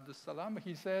 late Abdus Salam.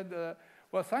 He said,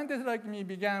 well, scientists like me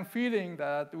began feeling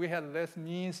that we had less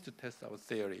means to test our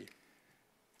theory.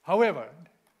 However,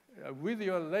 with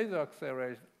your laser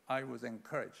acceleration, I was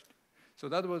encouraged. So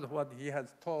that was what he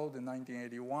has told in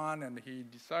 1981, and he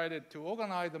decided to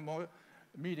organize a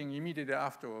meeting immediately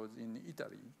afterwards in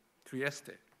Italy,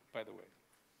 Trieste, by the way.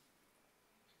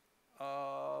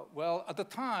 Well, at the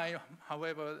time,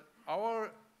 however,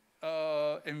 our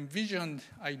envisioned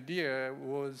idea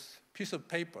was a piece of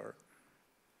paper.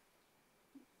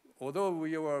 Although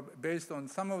we were based on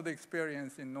some of the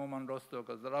experience in Norman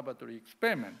Rostock's laboratory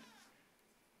experiment.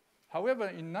 However,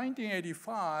 in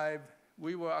 1985,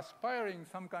 we were aspiring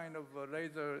some kind of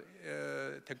laser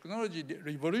technology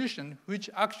revolution, which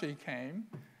actually came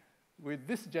with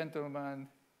this gentleman,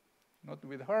 not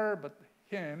with her, but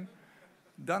him.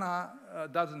 Dana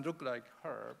doesn't look like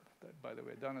her, by the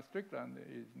way. Dana Strickland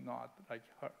is not like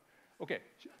her. Okay,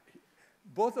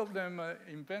 both of them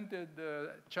invented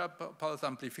chap pulse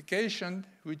amplification,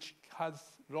 which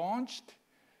has launched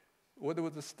what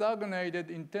was a stagnated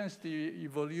intensity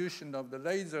evolution of the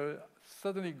laser,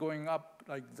 suddenly going up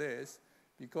like this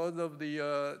because of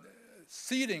the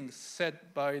ceilings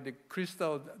set by the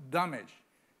crystal damage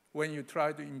when you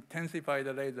try to intensify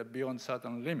the laser beyond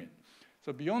certain limit.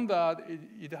 So beyond that,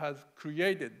 it has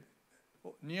created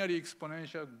nearly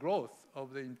exponential growth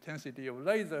of the intensity of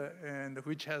laser, and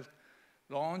which has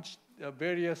launched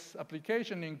various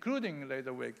applications, including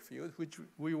laser wake field, which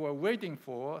we were waiting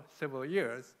for several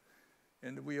years.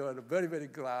 And we are very, very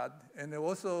glad. And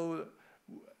also,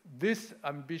 this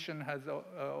ambition has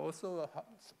also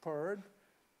spurred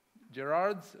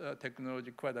Gerard's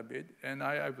technology quite a bit, and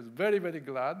I was very, very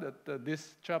glad that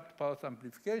this trapped pulse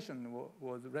amplification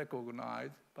was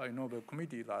recognized by Nobel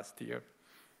Committee last year.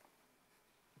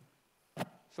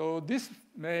 So this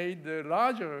made the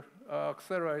larger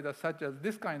accelerator, such as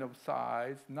this kind of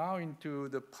size, now into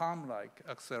the palm-like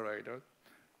accelerator.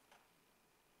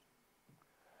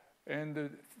 And the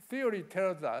theory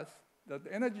tells us that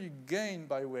energy gained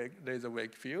by laser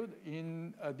wake field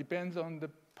depends on the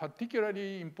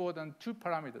particularly important two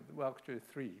parameters, well, actually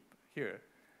three here.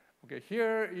 Okay,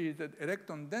 here is the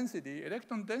electron density.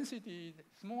 Electron density is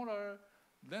smaller,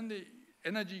 then the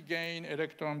energy gain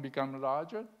electron become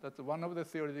larger. That's one of the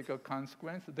theoretical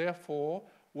consequences. Therefore,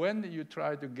 when you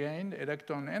try to gain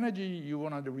electron energy, you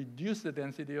want to reduce the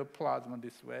density of plasma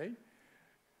this way.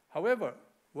 However,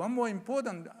 one more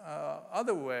important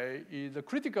other way is the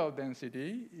critical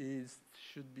density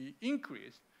should be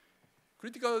increased.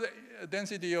 Critical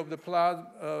density of the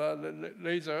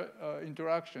laser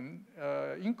interaction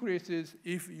increases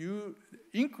if you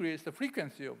increase the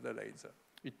frequency of the laser,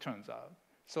 it turns out.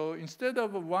 So instead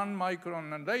of a 1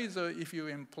 micron laser, if you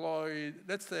employ,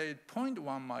 let's say, 0.1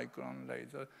 micron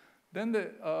laser, then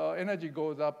the energy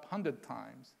goes up 100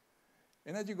 times.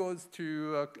 Energy goes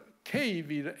to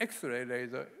KeV, the X-ray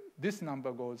laser, this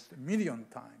number goes a million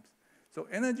times. So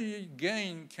energy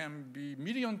gain can be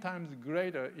million times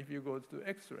greater if you go to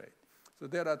X-ray. So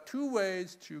there are two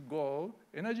ways to go.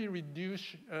 Energy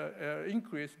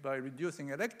increase by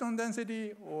reducing electron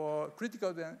density or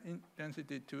critical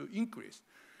density to increase.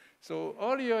 So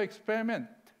earlier experimental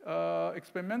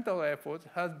efforts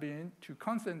has been to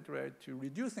concentrate to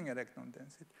reducing electron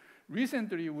density.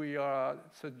 Recently, we are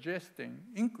suggesting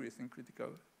increasing critical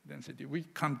density. We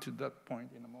come to that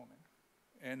point in a moment.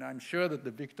 And I'm sure that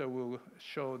Victor will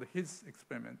show his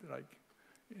experiment like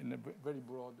in a very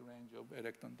broad range of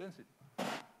electron density.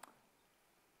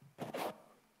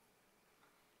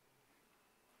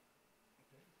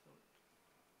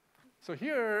 So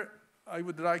here, I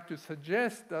would like to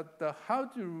suggest that how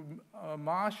to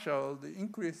marshal the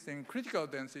increase in critical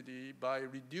density by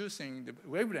reducing the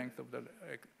wavelength of the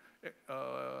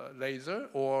laser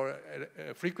or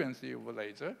frequency of a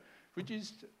laser, which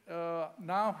is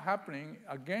now happening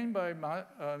again by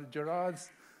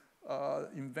Gerard's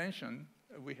invention.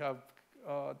 We have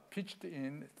pitched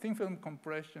in thin film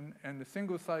compression and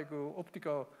single cycle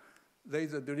optical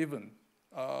laser driven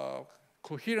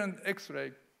coherent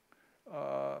X-ray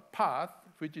path,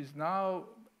 which is now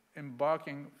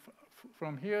embarking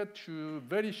from here to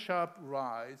very sharp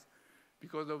rise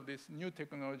because of this new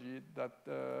technology that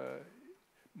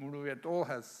Muru et al.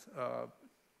 Has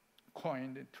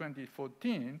coined in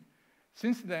 2014.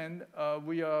 Since then,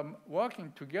 we are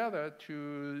working together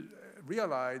to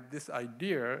realize this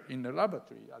idea in the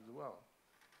laboratory as well.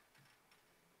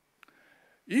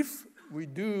 If we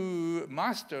do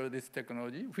master this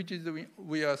technology, which is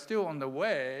we are still on the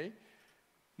way,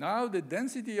 now the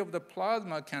density of the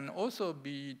plasma can also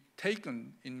be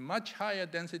taken in much higher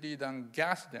density than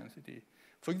gas density.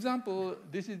 For example,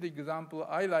 this is the example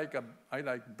I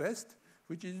like best,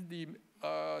 which is the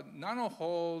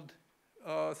nanohole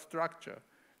structure.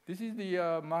 This is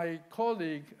my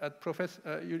colleague at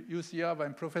UCR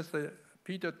and Professor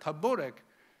Peter Taborek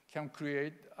can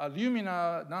create a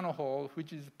lumina nanohole,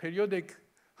 which is periodic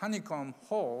honeycomb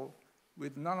hole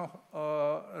with nano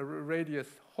radius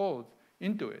holes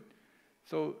into it.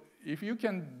 So if you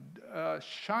can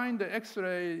shine the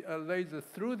X-ray laser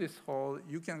through this hole,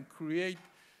 you can create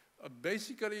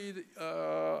basically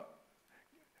a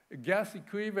gas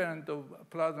equivalent of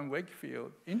plasma wake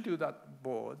field into that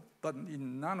board, but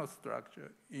in nanostructure,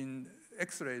 in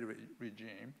X-ray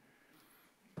regime.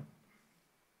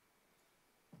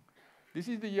 This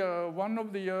is one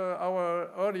of our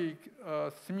early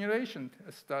simulation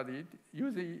studied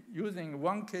using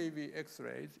 1 kV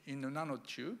X-rays in a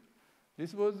nanotube.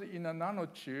 This was in a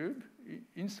nanotube.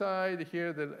 Inside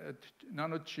here, the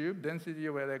nanotube density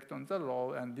of electrons are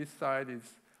low, and this side is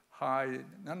high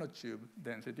nanotube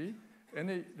density. And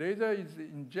the laser is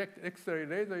X-ray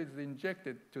laser is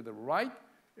injected to the right,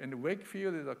 and the wake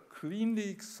field is cleanly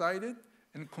excited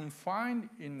and confined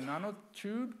in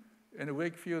nanotube, and the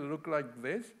wake field look like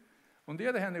this. On the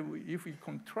other hand, if we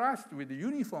contrast with the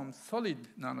uniform solid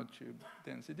nanotube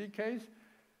density case,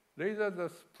 lasers are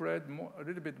spread a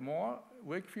little bit more.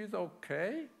 Wake fields are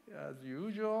okay, as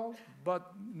usual,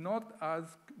 but not as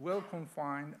well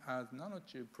confined as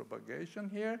nanotube propagation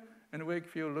here, and wake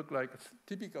field look like a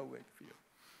typical wake field,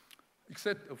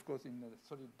 except, of course, in the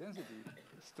solid density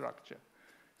structure.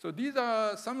 So these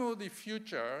are some of the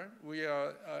future we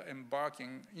are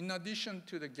embarking, in addition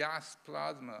to the gas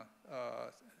plasma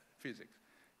physics.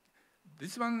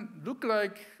 This one look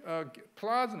like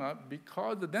plasma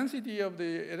because the density of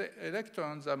the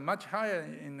electrons are much higher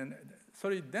in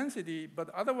solid density, but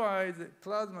otherwise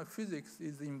plasma physics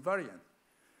is invariant.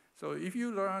 So if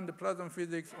you learn the plasma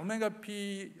physics, omega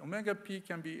p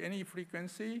can be any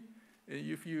frequency.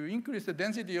 If you increase the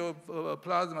density of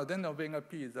plasma, then omega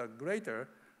p is greater.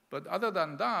 But other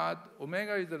than that,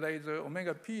 omega is the laser,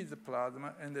 omega p is the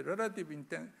plasma, and the relative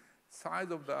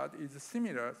size of that is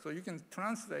similar. So you can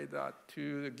translate that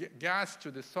to the gas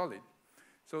to the solid.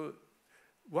 So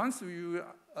once you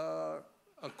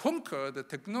conquer the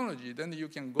technology, then you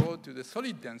can go to the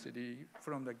solid density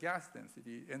from the gas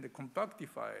density and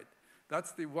compactify it.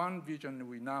 That's the one vision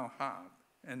we now have.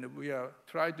 And we are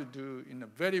trying to do in a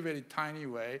very, very tiny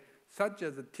way, such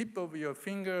as the tip of your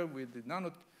finger with the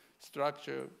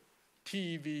nanostructure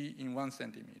TeV in 1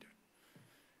 centimeter,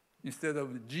 instead of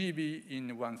GB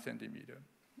in 1 centimeter.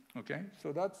 Okay,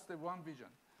 so that's the one vision.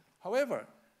 However,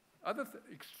 other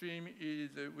extreme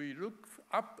is we look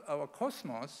up our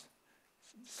cosmos,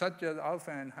 such as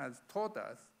Alphen has taught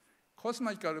us.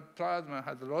 Cosmical plasma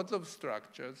has lots of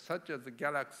structures, such as the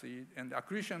galaxy and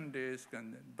accretion disk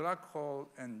and black hole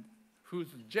and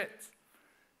whose jets.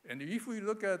 And if we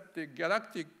look at the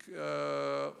galactic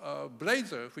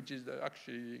blazer, which is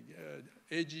actually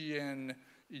AGN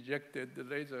ejected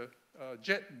laser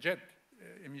jet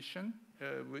emission,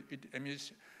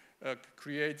 it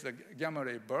creates a gamma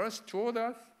ray burst toward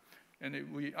us,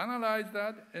 and we analyze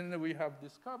that, and we have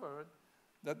discovered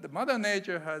that the Mother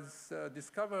Nature has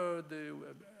discovered the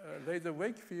laser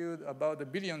wake field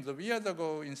about billions of years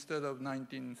ago instead of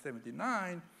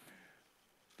 1979.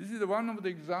 This is one of the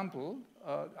examples.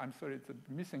 I'm sorry, it's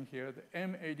missing here. The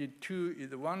M82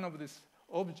 is one of this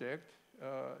object.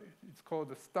 It's called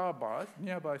the starburst,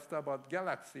 nearby starburst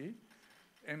galaxy,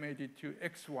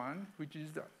 M82X1, which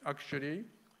is actually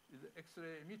is an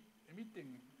X-ray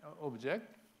emitting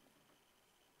object.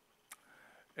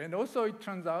 And also, it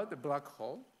turns out a black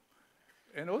hole.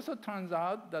 And also turns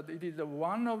out that it is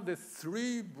one of the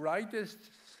 3 brightest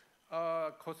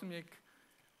cosmic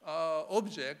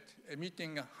objects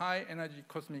emitting high energy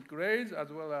cosmic rays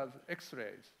as well as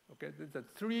X-rays. Okay, these are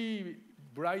 3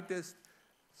 brightest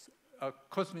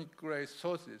cosmic ray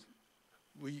sources.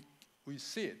 We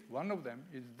see it. One of them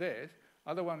is this.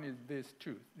 Other one is this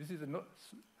too. This is the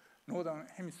northern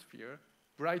hemisphere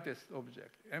brightest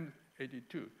object,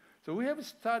 M82. So we have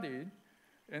studied.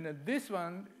 And this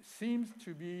one seems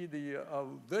to be a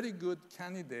very good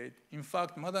candidate. In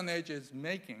fact, Mother Nature is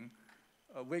making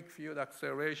a wake field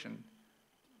acceleration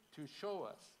to show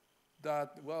us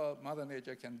that, well, Mother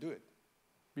Nature can do it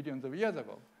billions of years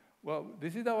ago. Well,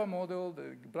 this is our model.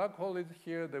 The black hole is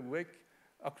here. The wake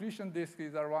accretion disk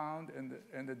is around,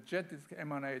 and the jet is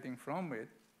emanating from it.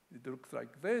 It looks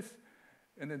like this.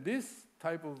 And then this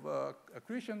type of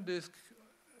accretion disk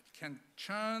can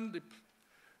churn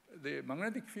the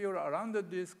magnetic field around the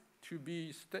disk to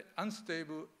be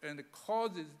unstable, and it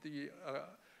causes the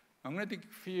magnetic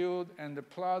field and the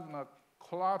plasma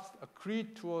collapse,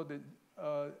 accrete toward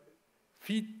the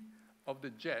feet of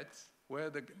the jets where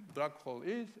the black hole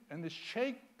is, and they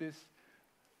shake this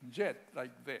jet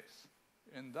like this.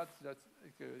 And that's like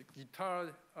a guitar,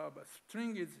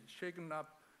 string is shaken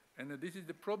up, and this is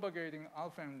the propagating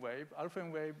alpha wave. Alpha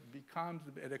wave becomes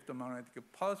the electromagnetic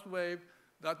pulse wave.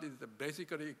 That is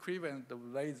basically equivalent of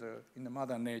laser in the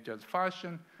Mother Nature's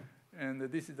fashion. And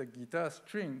this is a guitar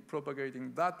string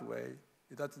propagating that way.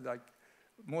 That's like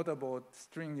motorboat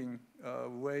stringing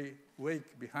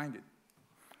wake behind it.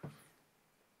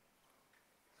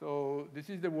 So this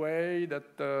is the way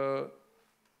that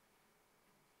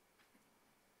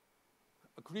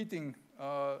accreting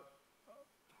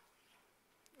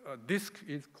disk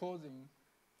is causing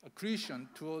accretion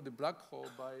toward the black hole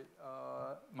by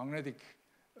magnetic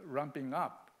ramping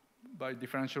up by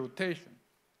differential rotation.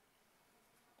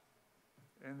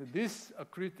 And this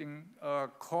accreting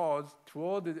cause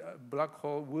toward the black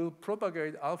hole will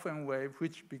propagate alpha wave,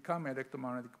 which become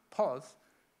electromagnetic pulse,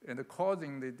 and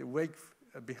causing the wake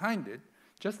behind it,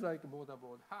 just like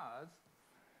motorboat has.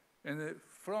 And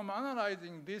from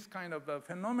analyzing this kind of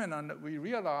phenomenon, we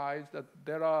realize that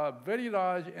there are very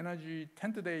large energy,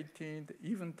 10 to the 18th,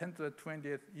 even 10 to the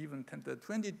 20th, even 10 to the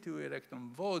 22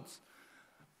 electron volts.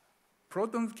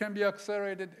 Protons can be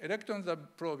accelerated. Electrons are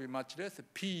probably much less,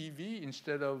 PeV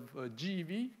instead of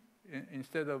GeV,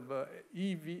 instead of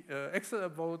EV,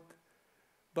 exavolt.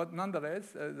 But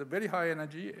nonetheless, the very high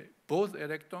energy, both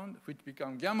electrons, which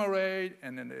become gamma ray,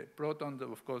 and then the protons,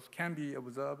 of course, can be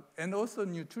observed, and also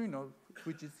neutrinos,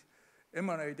 which is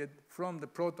emanated from the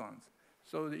protons.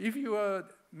 So if you are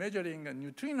measuring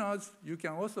neutrinos, you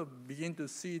can also begin to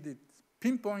see the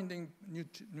pinpointing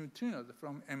neutrinos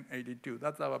from M82.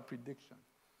 That's our prediction.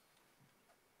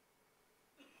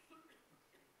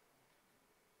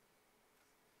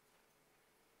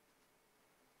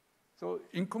 So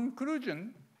in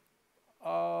conclusion,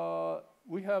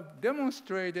 we have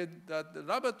demonstrated that the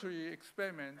laboratory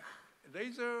experiment,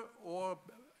 laser or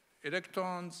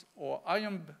electrons or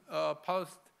ion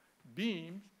pulsed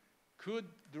beams could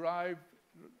drive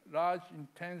large,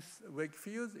 intense wake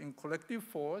fields in collective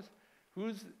force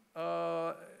whose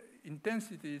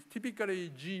intensity is typically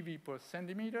GeV per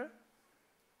centimeter.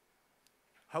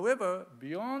 However,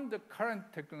 beyond the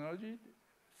current technology,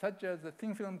 such as the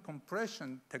thin film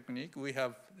compression technique we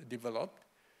have developed,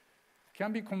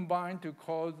 can be combined to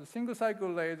cause a single cycle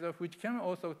laser, which can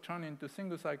also turn into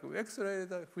single cycle X-ray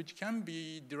laser, which can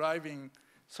be deriving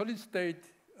solid state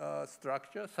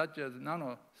structure, such as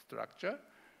nanostructure,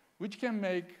 which can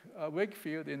make a wake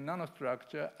field in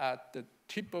nanostructure at the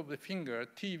tip of the finger,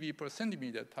 TeV per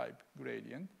centimeter type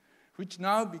gradient, which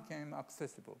now became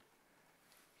accessible.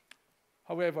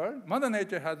 However, Mother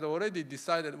Nature has already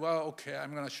decided, well, okay,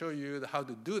 I'm going to show you how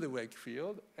to do the wake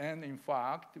field. And in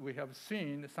fact, we have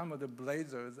seen some of the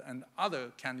blazars and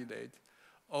other candidates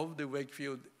of the wake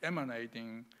field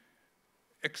emanating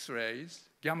X-rays,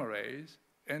 gamma rays,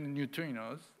 and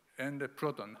neutrinos, and the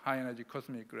proton, high energy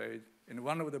cosmic rays. And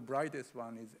one of the brightest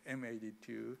one is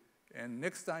M82. And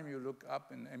next time you look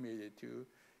up in M82,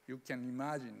 you can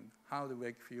imagine how the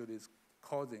wake field is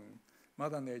causing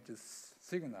Mother Nature's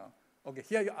signal. Okay,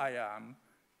 here I am.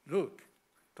 Look,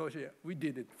 Toshi, we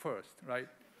did it first, right?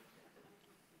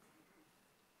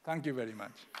 Thank you very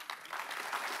much.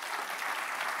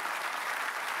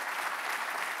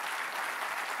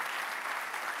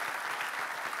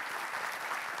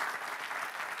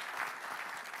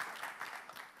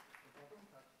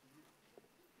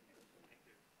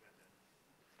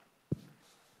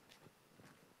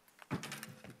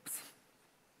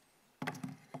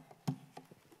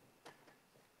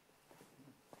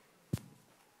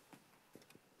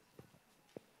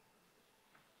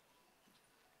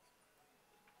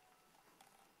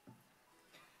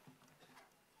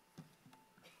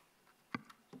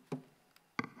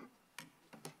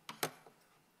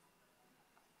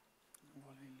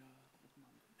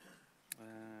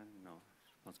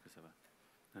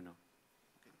 No.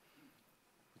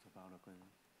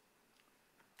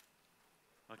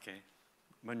 Okay.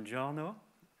 Buongiorno.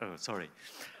 Oh, sorry.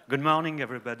 Good morning,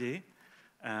 everybody.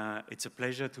 It's a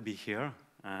pleasure to be here,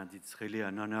 and it's really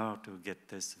an honor to get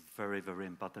this very, very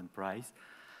important prize.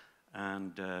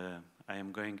 And I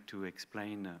am going to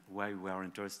explain why we are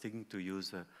interested to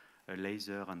use a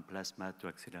laser and plasma to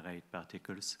accelerate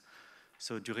particles.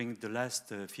 So during the last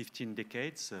 15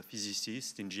 decades, a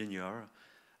physicist, engineer,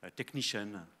 a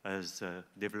technician has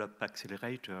developed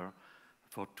accelerator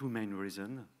for two main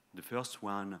reasons. The first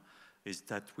one is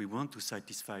that we want to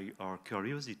satisfy our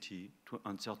curiosity to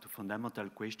answer to fundamental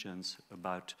questions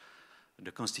about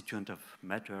the constituent of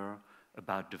matter,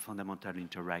 about the fundamental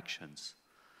interactions.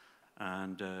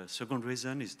 And the second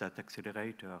reason is that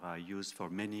accelerators are used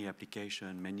for many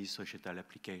applications, many societal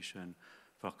applications,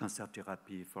 for cancer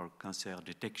therapy, for cancer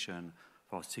detection,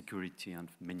 for security, and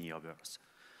many others.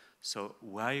 So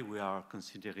why we are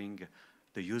considering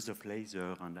the use of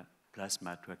laser and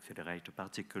plasma to accelerate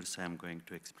particles, I'm going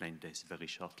to explain this very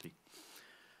shortly.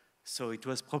 So it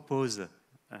was proposed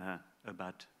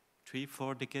about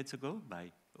 3-4 decades ago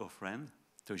by our friend,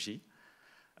 Toji,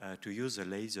 to use a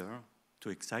laser to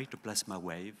excite a plasma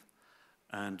wave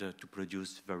and to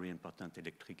produce very important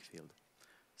electric field.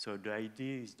 So the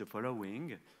idea is the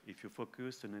following. If you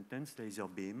focus an intense laser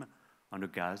beam on a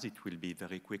gas, it will be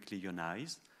very quickly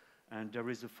ionized. And there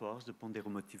is a force, the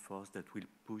ponderomotive force, that will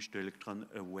push the electron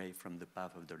away from the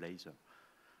path of the laser.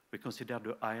 We consider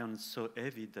the ions so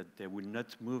heavy that they will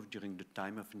not move during the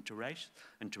time of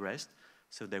interest,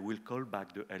 so they will call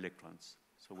back the electrons.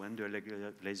 So when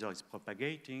the laser is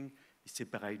propagating, it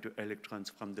separates the electrons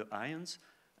from the ions,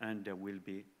 and there will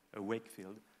be a wake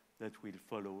field that will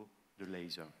follow the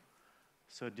laser.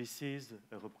 So this is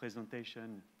a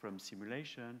representation from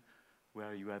simulation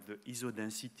where you have the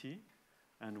isodensity,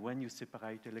 and when you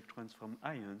separate electrons from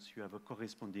ions, you have a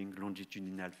corresponding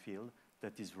longitudinal field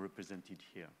that is represented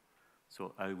here.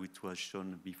 So how it was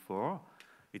shown before,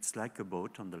 it's like a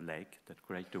boat on the lake that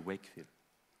creates a wake field.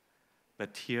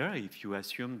 But here, if you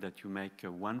assume that you make a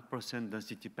 1%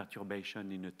 density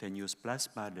perturbation in a tenuous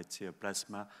plasma, let's say a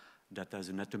plasma that has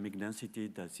an atomic density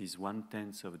that is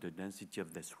 1/10 of the density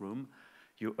of this room,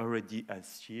 you already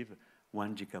achieve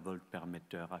 1 gigavolt per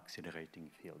meter accelerating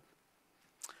field.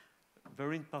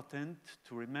 Very important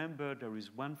to remember, there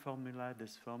is one formula,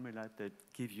 this formula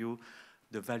that gives you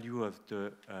the value of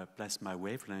the plasma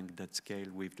wavelength that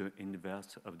scale with the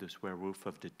inverse of the square root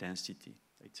of the density.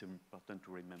 It's important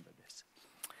to remember this.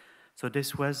 So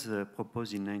this was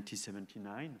proposed in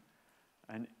 1979,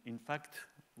 and in fact,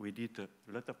 we did a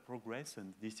lot of progress,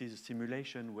 and this is a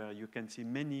simulation where you can see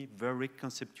many very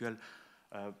conceptual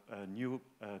new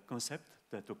concepts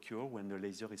that occur when the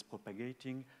laser is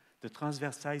propagating. The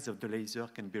transverse size of the laser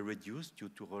can be reduced due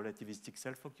to relativistic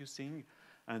self-focusing,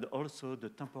 and also the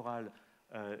temporal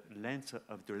length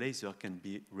of the laser can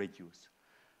be reduced.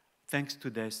 Thanks to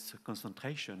this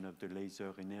concentration of the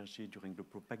laser energy during the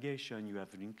propagation, you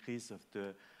have an increase of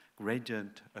the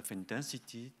gradient of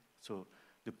intensity, so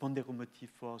the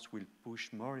ponderomotive force will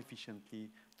push more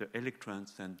efficiently the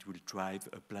electrons and will drive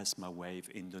a plasma wave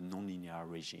in the nonlinear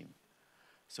regime.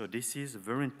 So this is a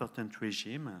very important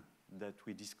regime that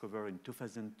we discovered in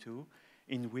 2002,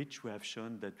 in which we have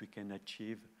shown that we can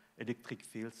achieve electric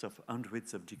fields of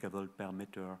hundreds of gigavolt per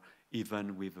meter,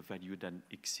 even with a value that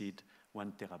exceed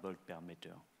 1 teravolt per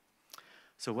meter.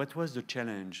 So what was the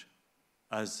challenge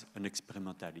as an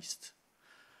experimentalist?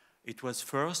 It was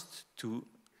first to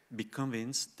be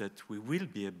convinced that we will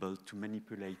be able to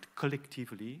manipulate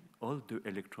collectively all the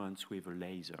electrons with a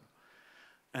laser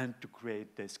and to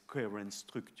create this coherent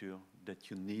structure that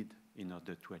you need in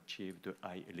order to achieve the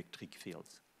high electric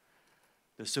fields.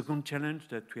 The second challenge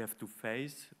that we have to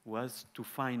face was to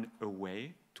find a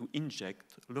way to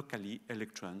inject locally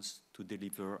electrons to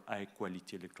deliver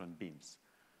high-quality electron beams.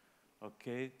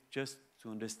 Okay, just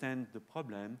to understand the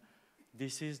problem,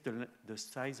 this is the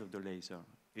size of the laser.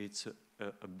 It's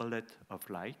a bullet of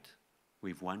light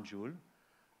with 1 joule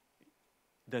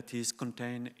that is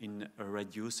contained in a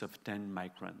radius of 10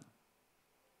 micron.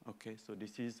 Okay, so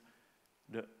this is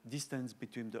the distance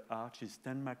between the arch is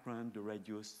 10 micron, the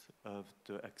radius of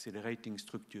the accelerating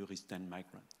structure is 10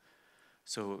 micron.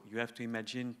 So you have to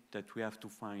imagine that we have to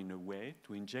find a way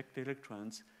to inject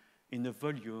electrons in a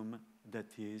volume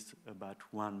that is about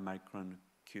 1 micron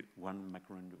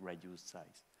radius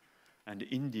size. And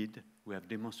indeed, we have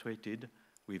demonstrated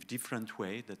with different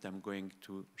ways that I'm going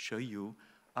to show you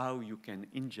how you can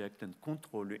inject and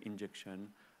control the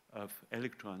injection of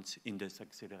electrons in this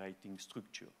accelerating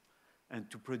structure, and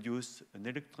to produce an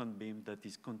electron beam that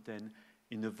is contained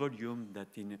in a volume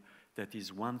that that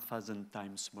is 1,000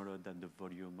 times smaller than the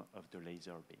volume of the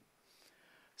laser beam.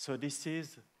 So this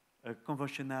is a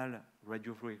conventional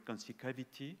radio frequency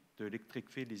cavity. The electric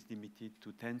field is limited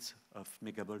to tens of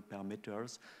megavolts per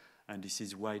meters, and this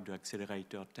is why the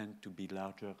accelerator tends to be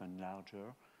larger and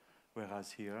larger,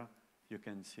 whereas here you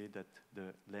can see that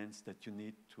the length that you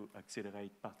need to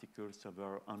accelerate particles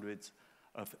over hundreds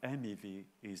of MeV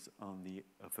is only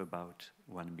of about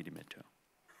 1 millimeter.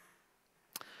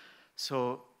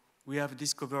 So we have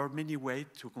discovered many ways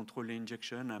to control the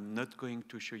injection. I'm not going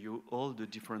to show you all the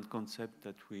different concepts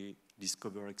that we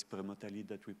discover experimentally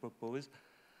that we propose.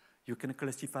 You can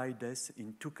classify this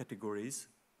in two categories,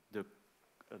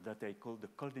 that I call the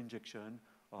cold injection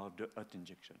or the hot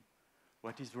injection.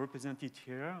 What is represented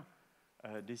here,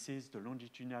 this is the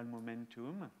longitudinal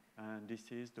momentum, and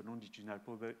this is the longitudinal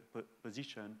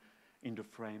position in the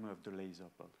frame of the laser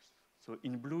pulse. So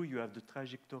in blue, you have the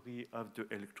trajectory of the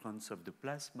electrons of the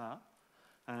plasma,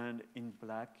 and in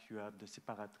black, you have the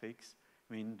separatrix,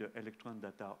 meaning the electrons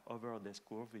that are over this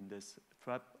curve in this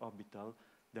trapped orbital.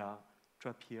 They are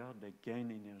trapped here, they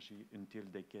gain energy until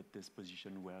they get this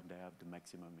position where they have the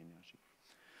maximum energy.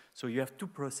 So you have two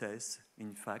processes,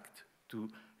 in fact, to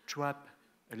trap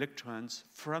electrons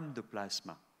from the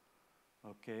plasma.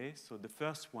 Okay, so the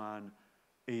first one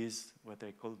is what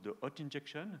I call the hot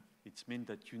injection. It means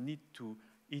that you need to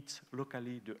hit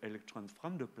locally the electrons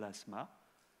from the plasma.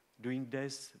 Doing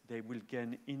this, they will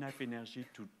gain enough energy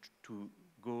to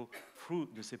go through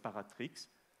the separatrix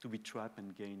to be trapped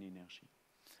and gain energy.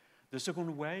 The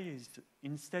second way is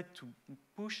instead to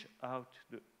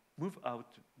move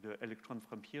out the electron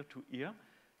from here to here,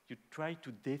 you try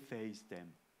to dephase them.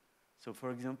 So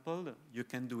for example, you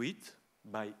can do it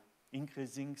by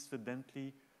increasing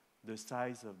suddenly the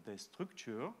size of the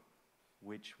structure,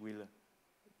 which will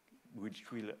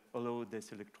allow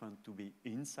this electron to be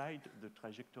inside the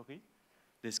trajectory.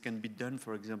 This can be done,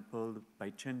 for example, by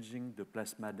changing the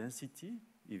plasma density.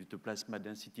 If the plasma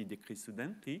density decreases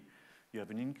suddenly, you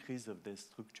have an increase of the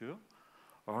structure.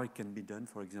 Or it can be done,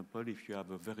 for example, if you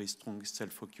have a very strong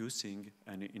self-focusing,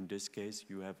 and in this case,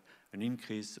 you have an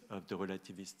increase of the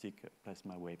relativistic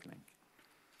plasma wavelength.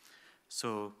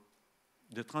 So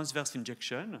the transverse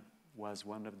injection was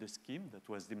one of the schemes that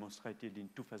was demonstrated in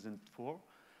 2004.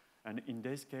 And in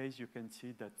this case, you can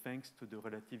see that thanks to the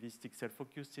relativistic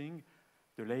self-focusing,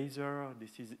 the laser,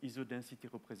 this is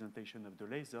isodensity representation of the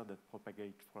laser that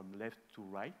propagates from left to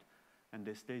right. And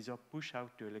this laser push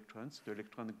out the electrons. The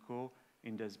electrons go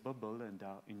in this bubble and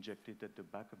are injected at the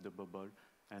back of the bubble,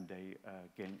 and they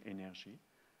gain energy.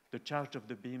 The charge of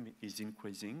the beam is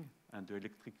increasing, and the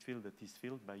electric field that is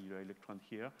filled by your electron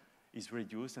here is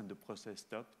reduced, and the process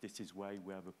stops. This is why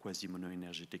we have a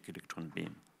quasi-monoenergetic electron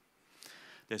beam.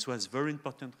 This was a very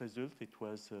important result. It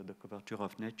was the coverture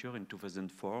of Nature in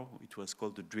 2004. It was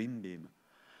called the dream beam.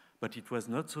 But it was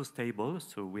not so stable,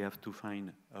 so we have to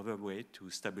find other way to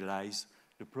stabilize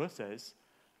the process.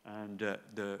 And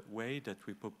the way that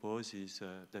we propose is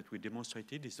that we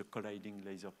demonstrated is a colliding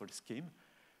laser pulse scheme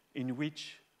in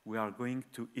which we are going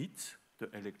to hit the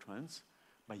electrons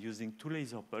by using two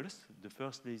laser pulses. The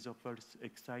first laser pulse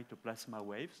excites the plasma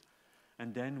waves,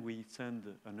 and then we send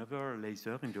another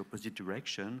laser in the opposite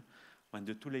direction. When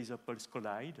the two laser pulses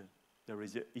collide, there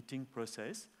is a heating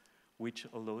process which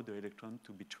allows the electron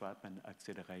to be trapped and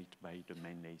accelerate by the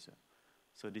main laser.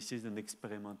 So this is an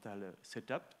experimental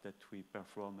setup that we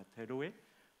perform at LOA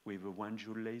with a 1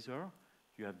 joule laser.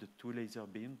 You have the two laser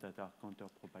beams that are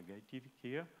counter-propagative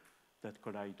here that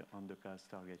collide on the gas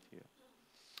target here.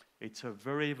 It's a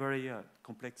very, very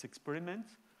complex experiment.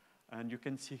 And you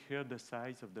can see here the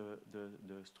size of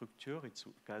the structure. It's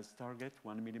gas target,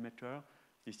 1 millimeter.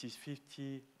 This is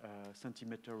 50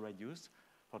 centimeter radius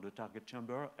for the target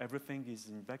chamber. Everything is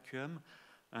in vacuum.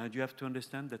 And you have to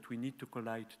understand that we need to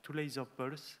collide two laser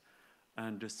pulses.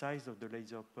 And the size of the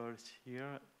laser pulse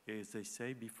here, as I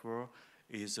say before,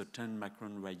 is a 10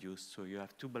 micron radius. So you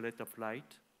have two bullets of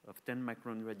light of 10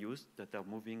 micron radius that are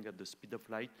moving at the speed of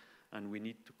light. And we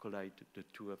need to collide the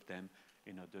two of them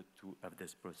in order to have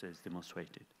this process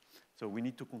demonstrated. So we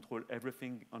need to control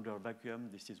everything under vacuum.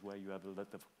 This is why you have a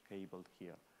lot of cable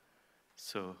here.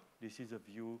 So this is a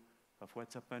view of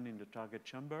what's happened in the target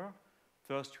chamber.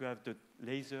 First, you have the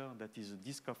laser that is a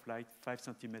disk of light, 5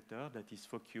 centimeter, that is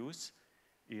focused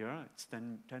here. It's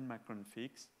 10 micron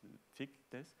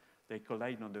thickness. They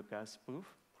collide on the gas proof,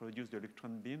 produce the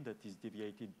electron beam that is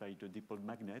deviated by the dipole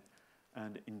magnet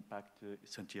and impact the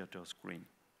scintillator screen.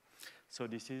 So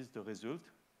this is the result.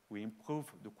 We improve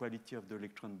the quality of the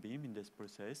electron beam in this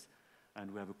process,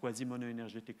 and we have a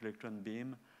quasi-monoenergetic electron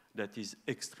beam that is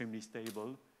extremely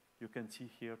stable. You can see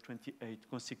here 28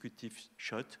 consecutive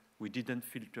shots. We didn't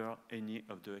filter any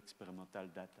of the experimental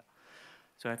data.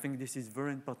 So I think this is a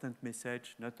very important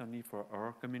message, not only for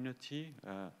our community,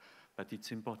 but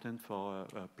it's important for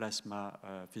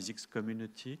plasma physics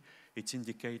community. It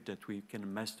indicates that we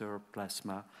can master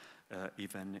plasma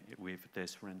even with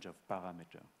this range of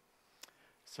parameters.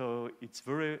 So it's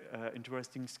very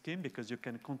interesting scheme because you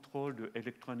can control the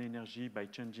electron energy by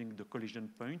changing the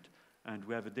collision point, and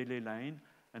we have a delay line,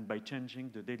 and by changing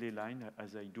the delay line,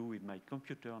 as I do with my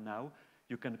computer now,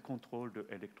 you can control the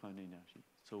electron energy.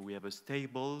 So we have a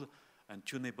stable and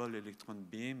tunable electron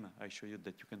beam. I show you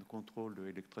that you can control the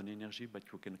electron energy, but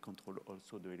you can control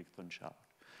also the electron charge.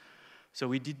 So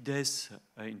we did this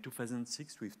in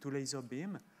 2006 with 2 laser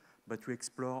beams, but we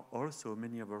explore also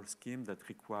many of our schemes that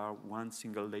require 1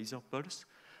 single laser pulse.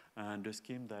 And the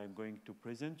scheme that I'm going to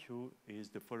present you is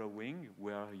the following,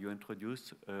 where you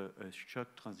introduce a shock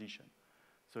transition.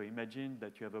 So imagine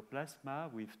that you have a plasma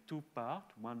with 2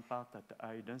 parts, 1 part at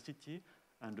high density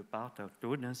and a part at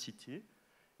low density.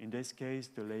 In this case,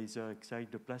 the laser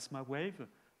excites the plasma wave.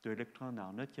 The electrons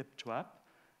are not yet trapped.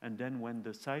 And then when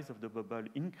the size of the bubble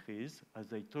increases,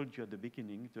 as I told you at the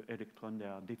beginning, the electrons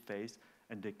are dephased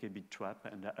and they can be trapped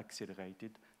and are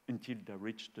accelerated until they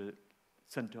reach the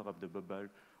center of the bubble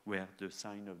where the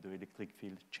sign of the electric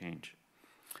field change.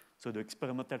 So the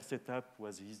experimental setup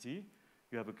was easy.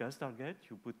 You have a gas target,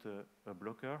 you put a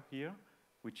blocker here,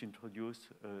 which introduces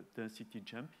a density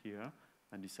jump here,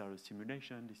 and these are a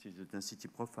simulation, this is the density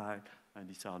profile, and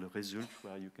these are the results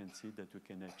where you can see that you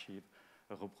can achieve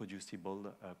a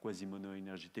reproducible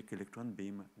quasi-monoenergetic electron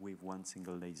beam with 1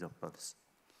 single laser pulse.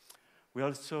 We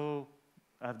also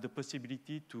have the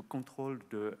possibility to control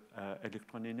the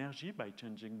electron energy by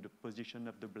changing the position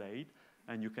of the blade,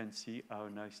 and you can see how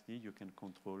nicely you can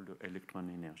control the electron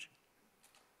energy.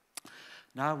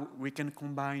 Now we can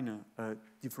combine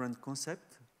different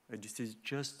concepts. This is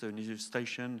just an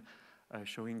illustration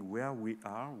showing where we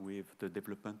are with the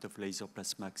development of laser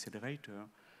plasma accelerator.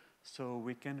 So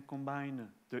we can combine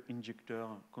the injector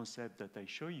concept that I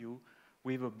show you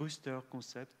with a booster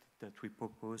concept that we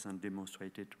proposed and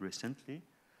demonstrated recently.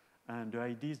 And the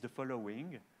idea is the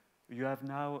following. You have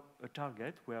now a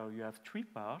target where you have 3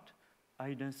 parts,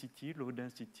 high density, low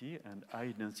density, and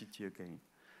high density again.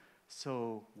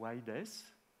 So why this?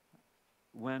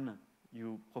 When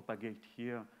you propagate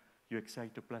here, you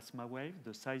excite a plasma wave,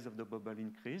 the size of the bubble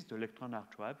increases, the electrons are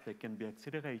trapped, they can be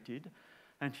accelerated.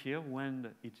 And here,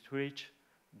 when it reaches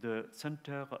the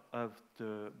center of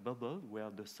the bubble, where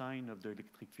the sign of the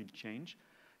electric field change,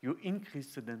 you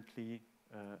increase suddenly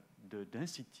the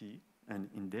density, and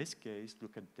in this case,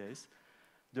 look at this,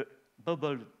 the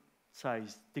bubble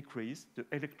size decrease, the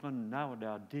electrons now they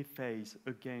are dephased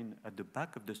again at the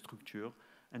back of the structure,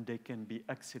 and they can be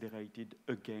accelerated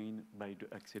again by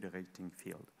the accelerating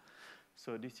field.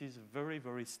 So this is a very,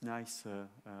 very nice,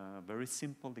 very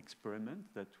simple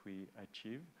experiment that we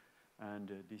achieve,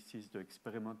 and this is the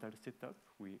experimental setup.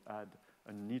 We add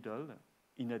a needle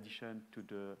in addition to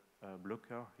the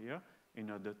blocker here in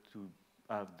order to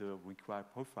have the required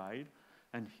profile,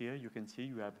 and here you can see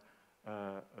you have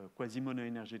a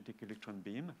quasi-monoenergetic electron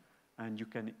beam, and you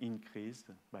can increase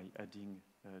by adding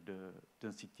the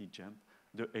density jump,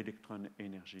 the electron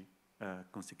energy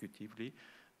consecutively,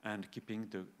 and keeping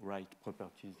the right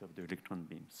properties of the electron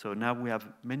beam. So now we have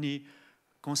many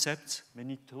concepts,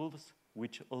 many tools,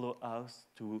 which allow us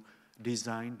to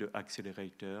design the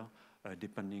accelerator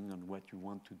depending on what you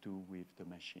want to do with the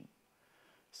machine.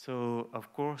 So,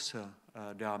 of course,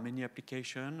 there are many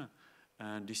applications.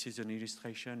 And this is an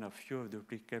illustration of a few of the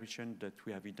applications that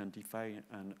we have identified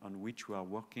and on which we are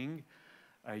working.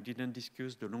 I didn't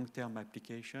discuss the long-term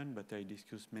application, but I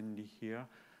discussed mainly here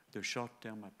the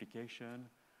short-term application.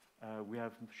 We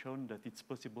have shown that it's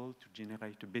possible to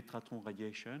generate a betatron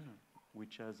radiation,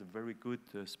 which has a very good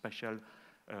spatial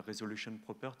resolution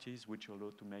properties, which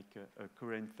allow to make a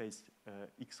current phase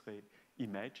X-ray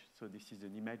image. So this is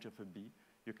an image of a bee.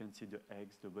 You can see the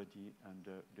eggs, the body, and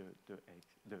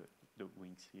the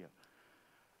wings here.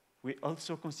 We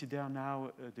also consider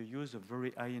now the use of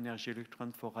very high energy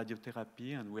electrons for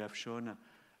radiotherapy, and we have shown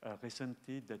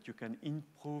recently that you can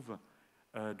improve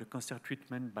the cancer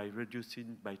treatment by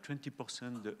reducing by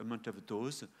 20% the amount of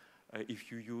dose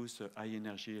if you use high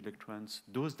energy electrons,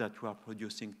 those that we are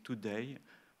producing today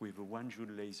with a 1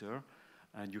 joule laser,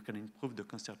 and you can improve the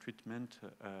cancer treatment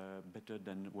better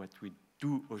than what we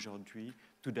do aujourd'hui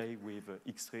today with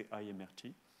X-ray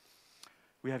IMRT.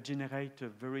 We have generated a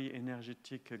very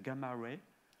energetic gamma ray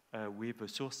with a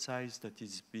source size that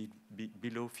is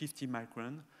below 50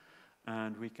 microns,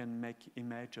 and we can make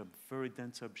image of very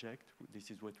dense object.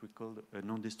 This is what we call a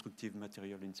non-destructive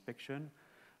material inspection.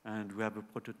 And we have a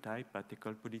prototype at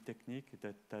École Polytechnique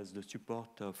that has the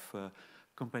support of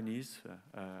companies,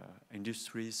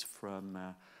 industries from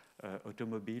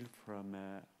automobile, from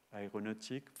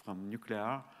aeronautic, from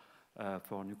nuclear,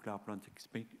 for nuclear plant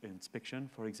inspection,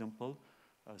 for example.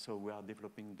 So we are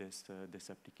developing this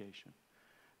application.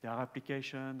 There are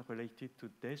applications related to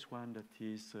this one that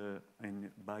is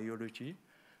in biology.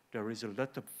 There is a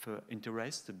lot of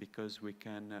interest because we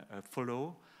can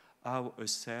follow how a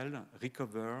cell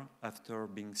recovers after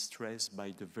being stressed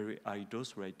by the very high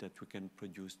dose rate that we can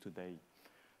produce today.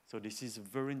 So this is a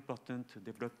very important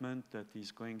development that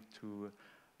is going to,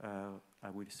 I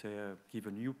would say, give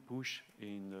a new push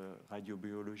in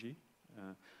radiobiology.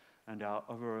 And there are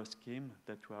other schemes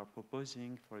that we are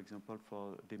proposing, for example,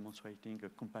 for demonstrating a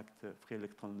compact free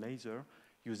electron laser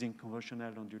using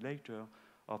conventional ondulator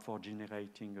or for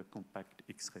generating a compact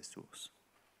X-ray source.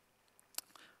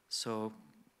 So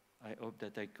I hope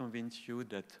that I convince you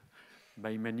that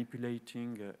by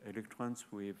manipulating electrons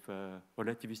with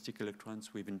relativistic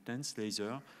electrons with intense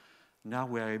laser, now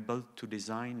we are able to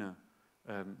design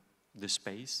the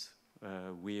space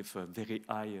with a very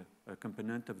high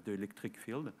component of the electric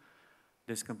field.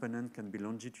 This component can be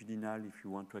longitudinal if you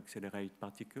want to accelerate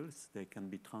particles. They can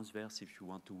be transverse if you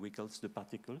want to wiggle the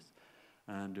particles.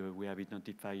 And we have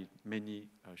identified many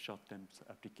short-term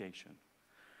applications.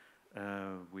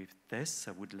 With this,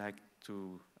 I would like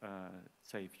to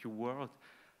say a few words.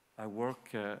 I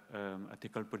work at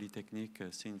École Polytechnique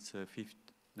since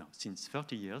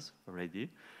 30 years already,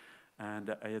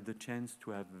 and I had the chance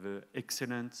to have an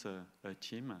excellent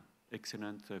team,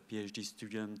 excellent PhD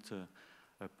student,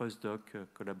 postdoc,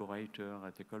 collaborator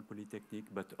at École Polytechnique,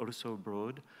 but also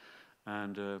abroad.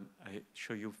 And I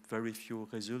show you very few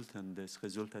results, and this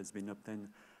result has been obtained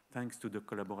thanks to the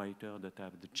collaborator that I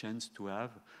have the chance to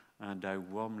have. And I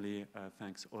warmly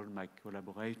thanks all my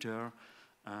collaborators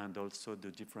and also the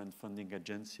different funding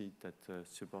agencies that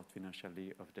support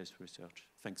financially of this research.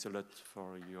 Thanks a lot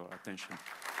for your attention.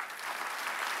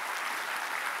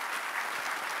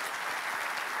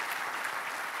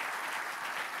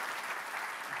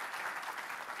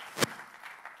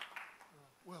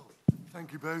 Well,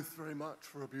 thank you both very much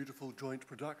for a beautiful joint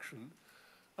production.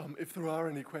 If there are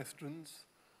any questions.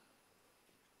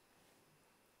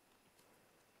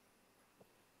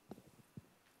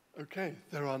 Okay,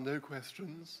 there are no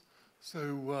questions,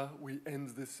 so we end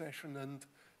this session and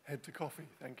head to coffee.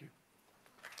 Thank you.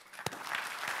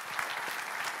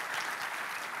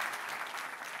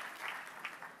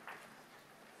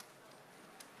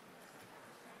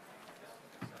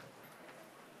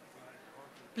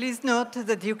 Please note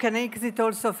that you can exit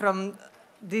also from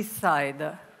this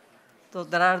side. So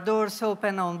there are doors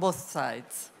open on both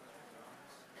sides.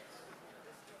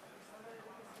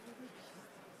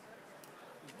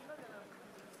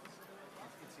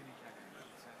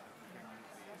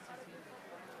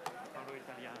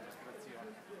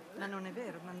 Ma non è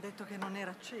vero, mi hanno detto che non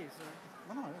era acceso.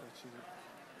 Ma no, era acceso.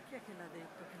 Chi è che l'ha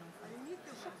detto che non fa?